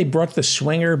remember they brought the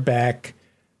Swinger back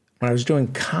when I was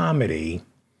doing comedy.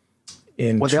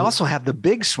 They also have the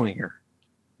big Swinger.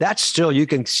 That's still, you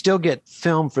can still get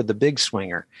film for the big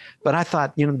Swinger. But I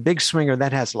thought, the big Swinger,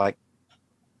 that has like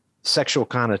sexual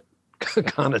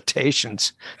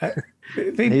connotations.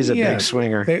 He's a big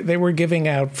swinger. They were giving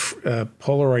out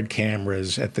Polaroid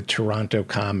cameras at the Toronto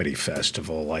Comedy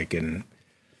Festival, like in,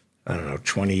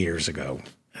 20 years ago.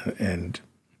 And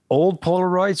old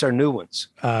Polaroids or new ones?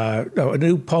 No,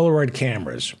 new Polaroid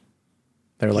cameras.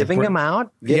 They're giving them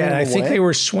out? I think they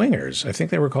were Swingers. I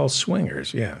think they were called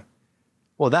Swingers. Yeah.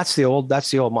 Well, that's the old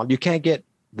model. You can't get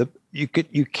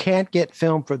you can't get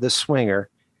film for the Swinger.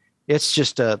 It's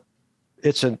just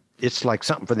it's like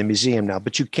something for the museum now,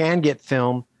 but you can get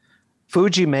film.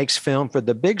 Fuji makes film for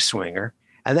the big Swinger,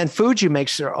 and then Fuji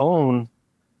makes their own.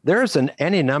 There's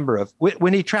any number of,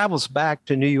 when he travels back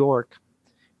to New York,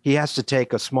 he has to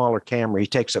take a smaller camera. He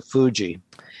takes a Fuji.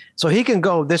 So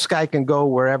this guy can go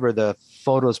wherever the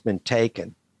photo's been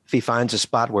taken. If he finds a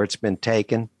spot where it's been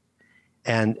taken,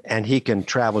 and he can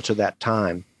travel to that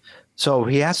time. So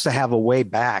he has to have a way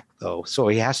back though. So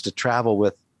he has to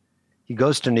travel he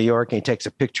goes to New York and he takes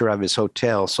a picture of his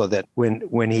hotel so that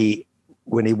when he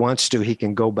wants to, he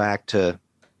can go back to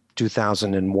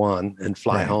 2001 and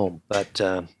fly home. But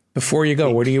before you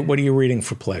go, what are you reading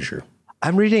for pleasure?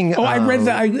 I'm reading. I read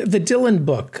the Dylan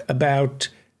book about.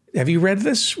 Have you read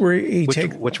this? Where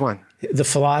which one? The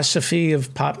Philosophy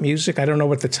of Pop Music. I don't know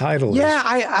what the title is. Yeah,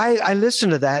 I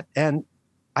listened to that and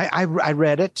I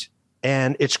read it,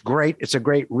 and it's great. It's a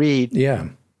great read. Yeah.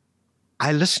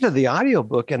 I listened to the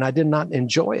audiobook and I did not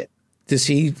enjoy it. Is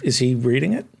he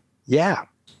reading it? Yeah.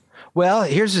 Well,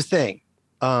 here's the thing.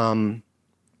 The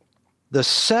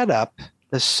setup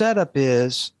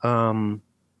is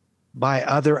by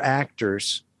other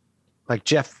actors, like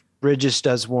Jeff Bridges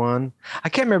does one. I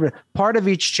can't remember. Part of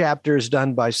each chapter is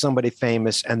done by somebody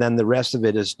famous, and then the rest of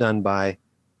it is done by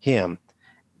him.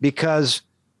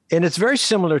 And it's very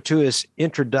similar to his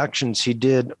introductions he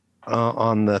did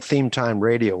on the Theme Time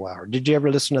Radio Hour. Did you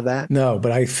ever listen to that? No,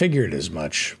 but I figured as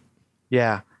much.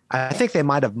 Yeah. I think they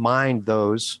might have mined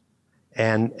those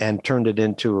and turned it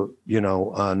into,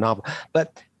 a novel.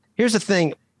 But here's the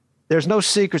thing. There's no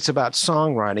secrets about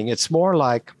songwriting. It's more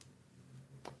like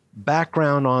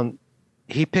background on,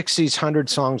 he picks these 100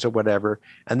 songs or whatever,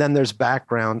 and then there's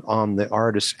background on the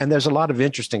artist. And there's a lot of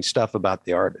interesting stuff about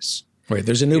the artists. Right.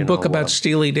 There's a new book about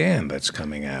Steely Dan that's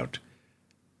coming out.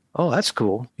 Oh, that's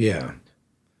cool. Yeah.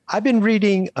 I've been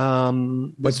reading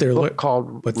this book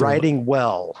called Writing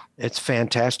Well. It's a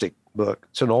fantastic book.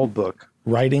 It's an old book.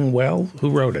 Writing Well?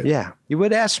 Who wrote it? Yeah. You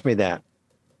would ask me that.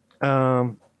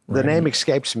 The name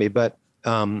escapes me, but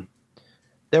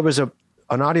there was an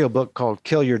audiobook called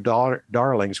Kill Your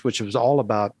Darlings, which was all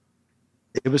about,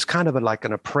 it was kind of like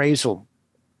an appraisal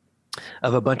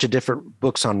of a bunch of different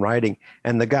books on writing.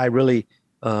 And the guy really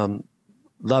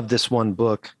loved this one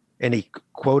book, and he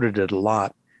quoted it a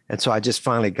lot. And so I just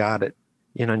finally got it,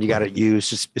 and you got it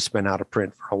used. It's been out of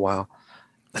print for a while.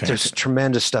 But there's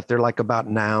tremendous stuff. They're like about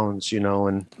nouns,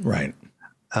 and right.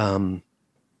 And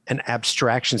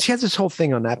abstractions. He has this whole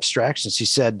thing on abstractions. He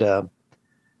said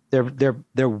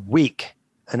they're weak.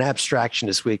 An abstraction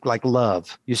is weak, like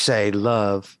love. You say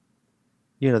love,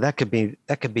 that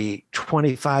could be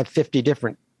 25, 50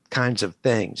 different kinds of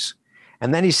things.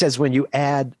 And then he says when you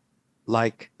add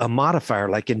like a modifier,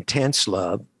 like intense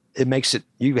love, it makes it,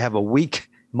 you have a weak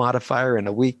modifier and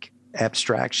a weak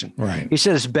abstraction. Right. He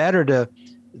said it's better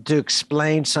to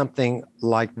explain something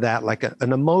like that, like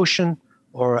an emotion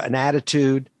or an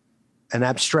attitude, an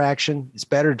abstraction. It's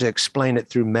better to explain it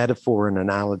through metaphor and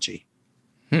analogy.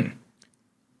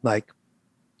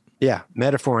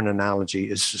 Metaphor and analogy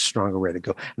is a stronger way to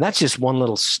go. And that's just one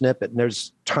little snippet. And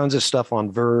there's tons of stuff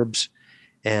on verbs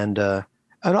and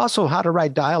also how to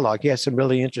write dialogue. He has some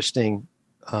really interesting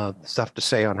stuff to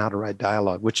say on how to write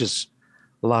dialogue, which is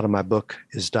a lot of my book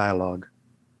is dialogue.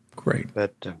 Great.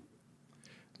 But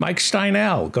Mike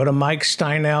Steinell, go to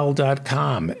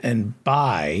MikeSteinell.com and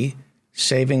buy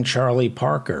Saving Charlie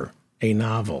Parker, a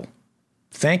novel.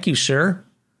 Thank you, sir.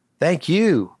 Thank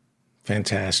you.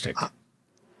 Fantastic.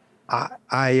 I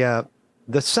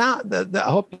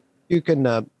hope you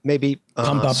can maybe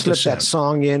slip that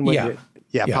song in.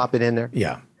 Pop it in there.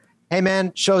 Yeah. Hey,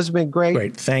 man, show's been great.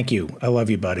 Great. Thank you. I love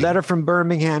you, buddy. Letter from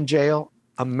Birmingham jail.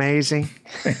 Amazing.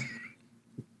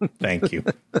 Thank you.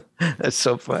 That's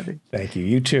so funny. Thank you.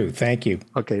 You too. Thank you.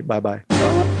 Okay, bye-bye.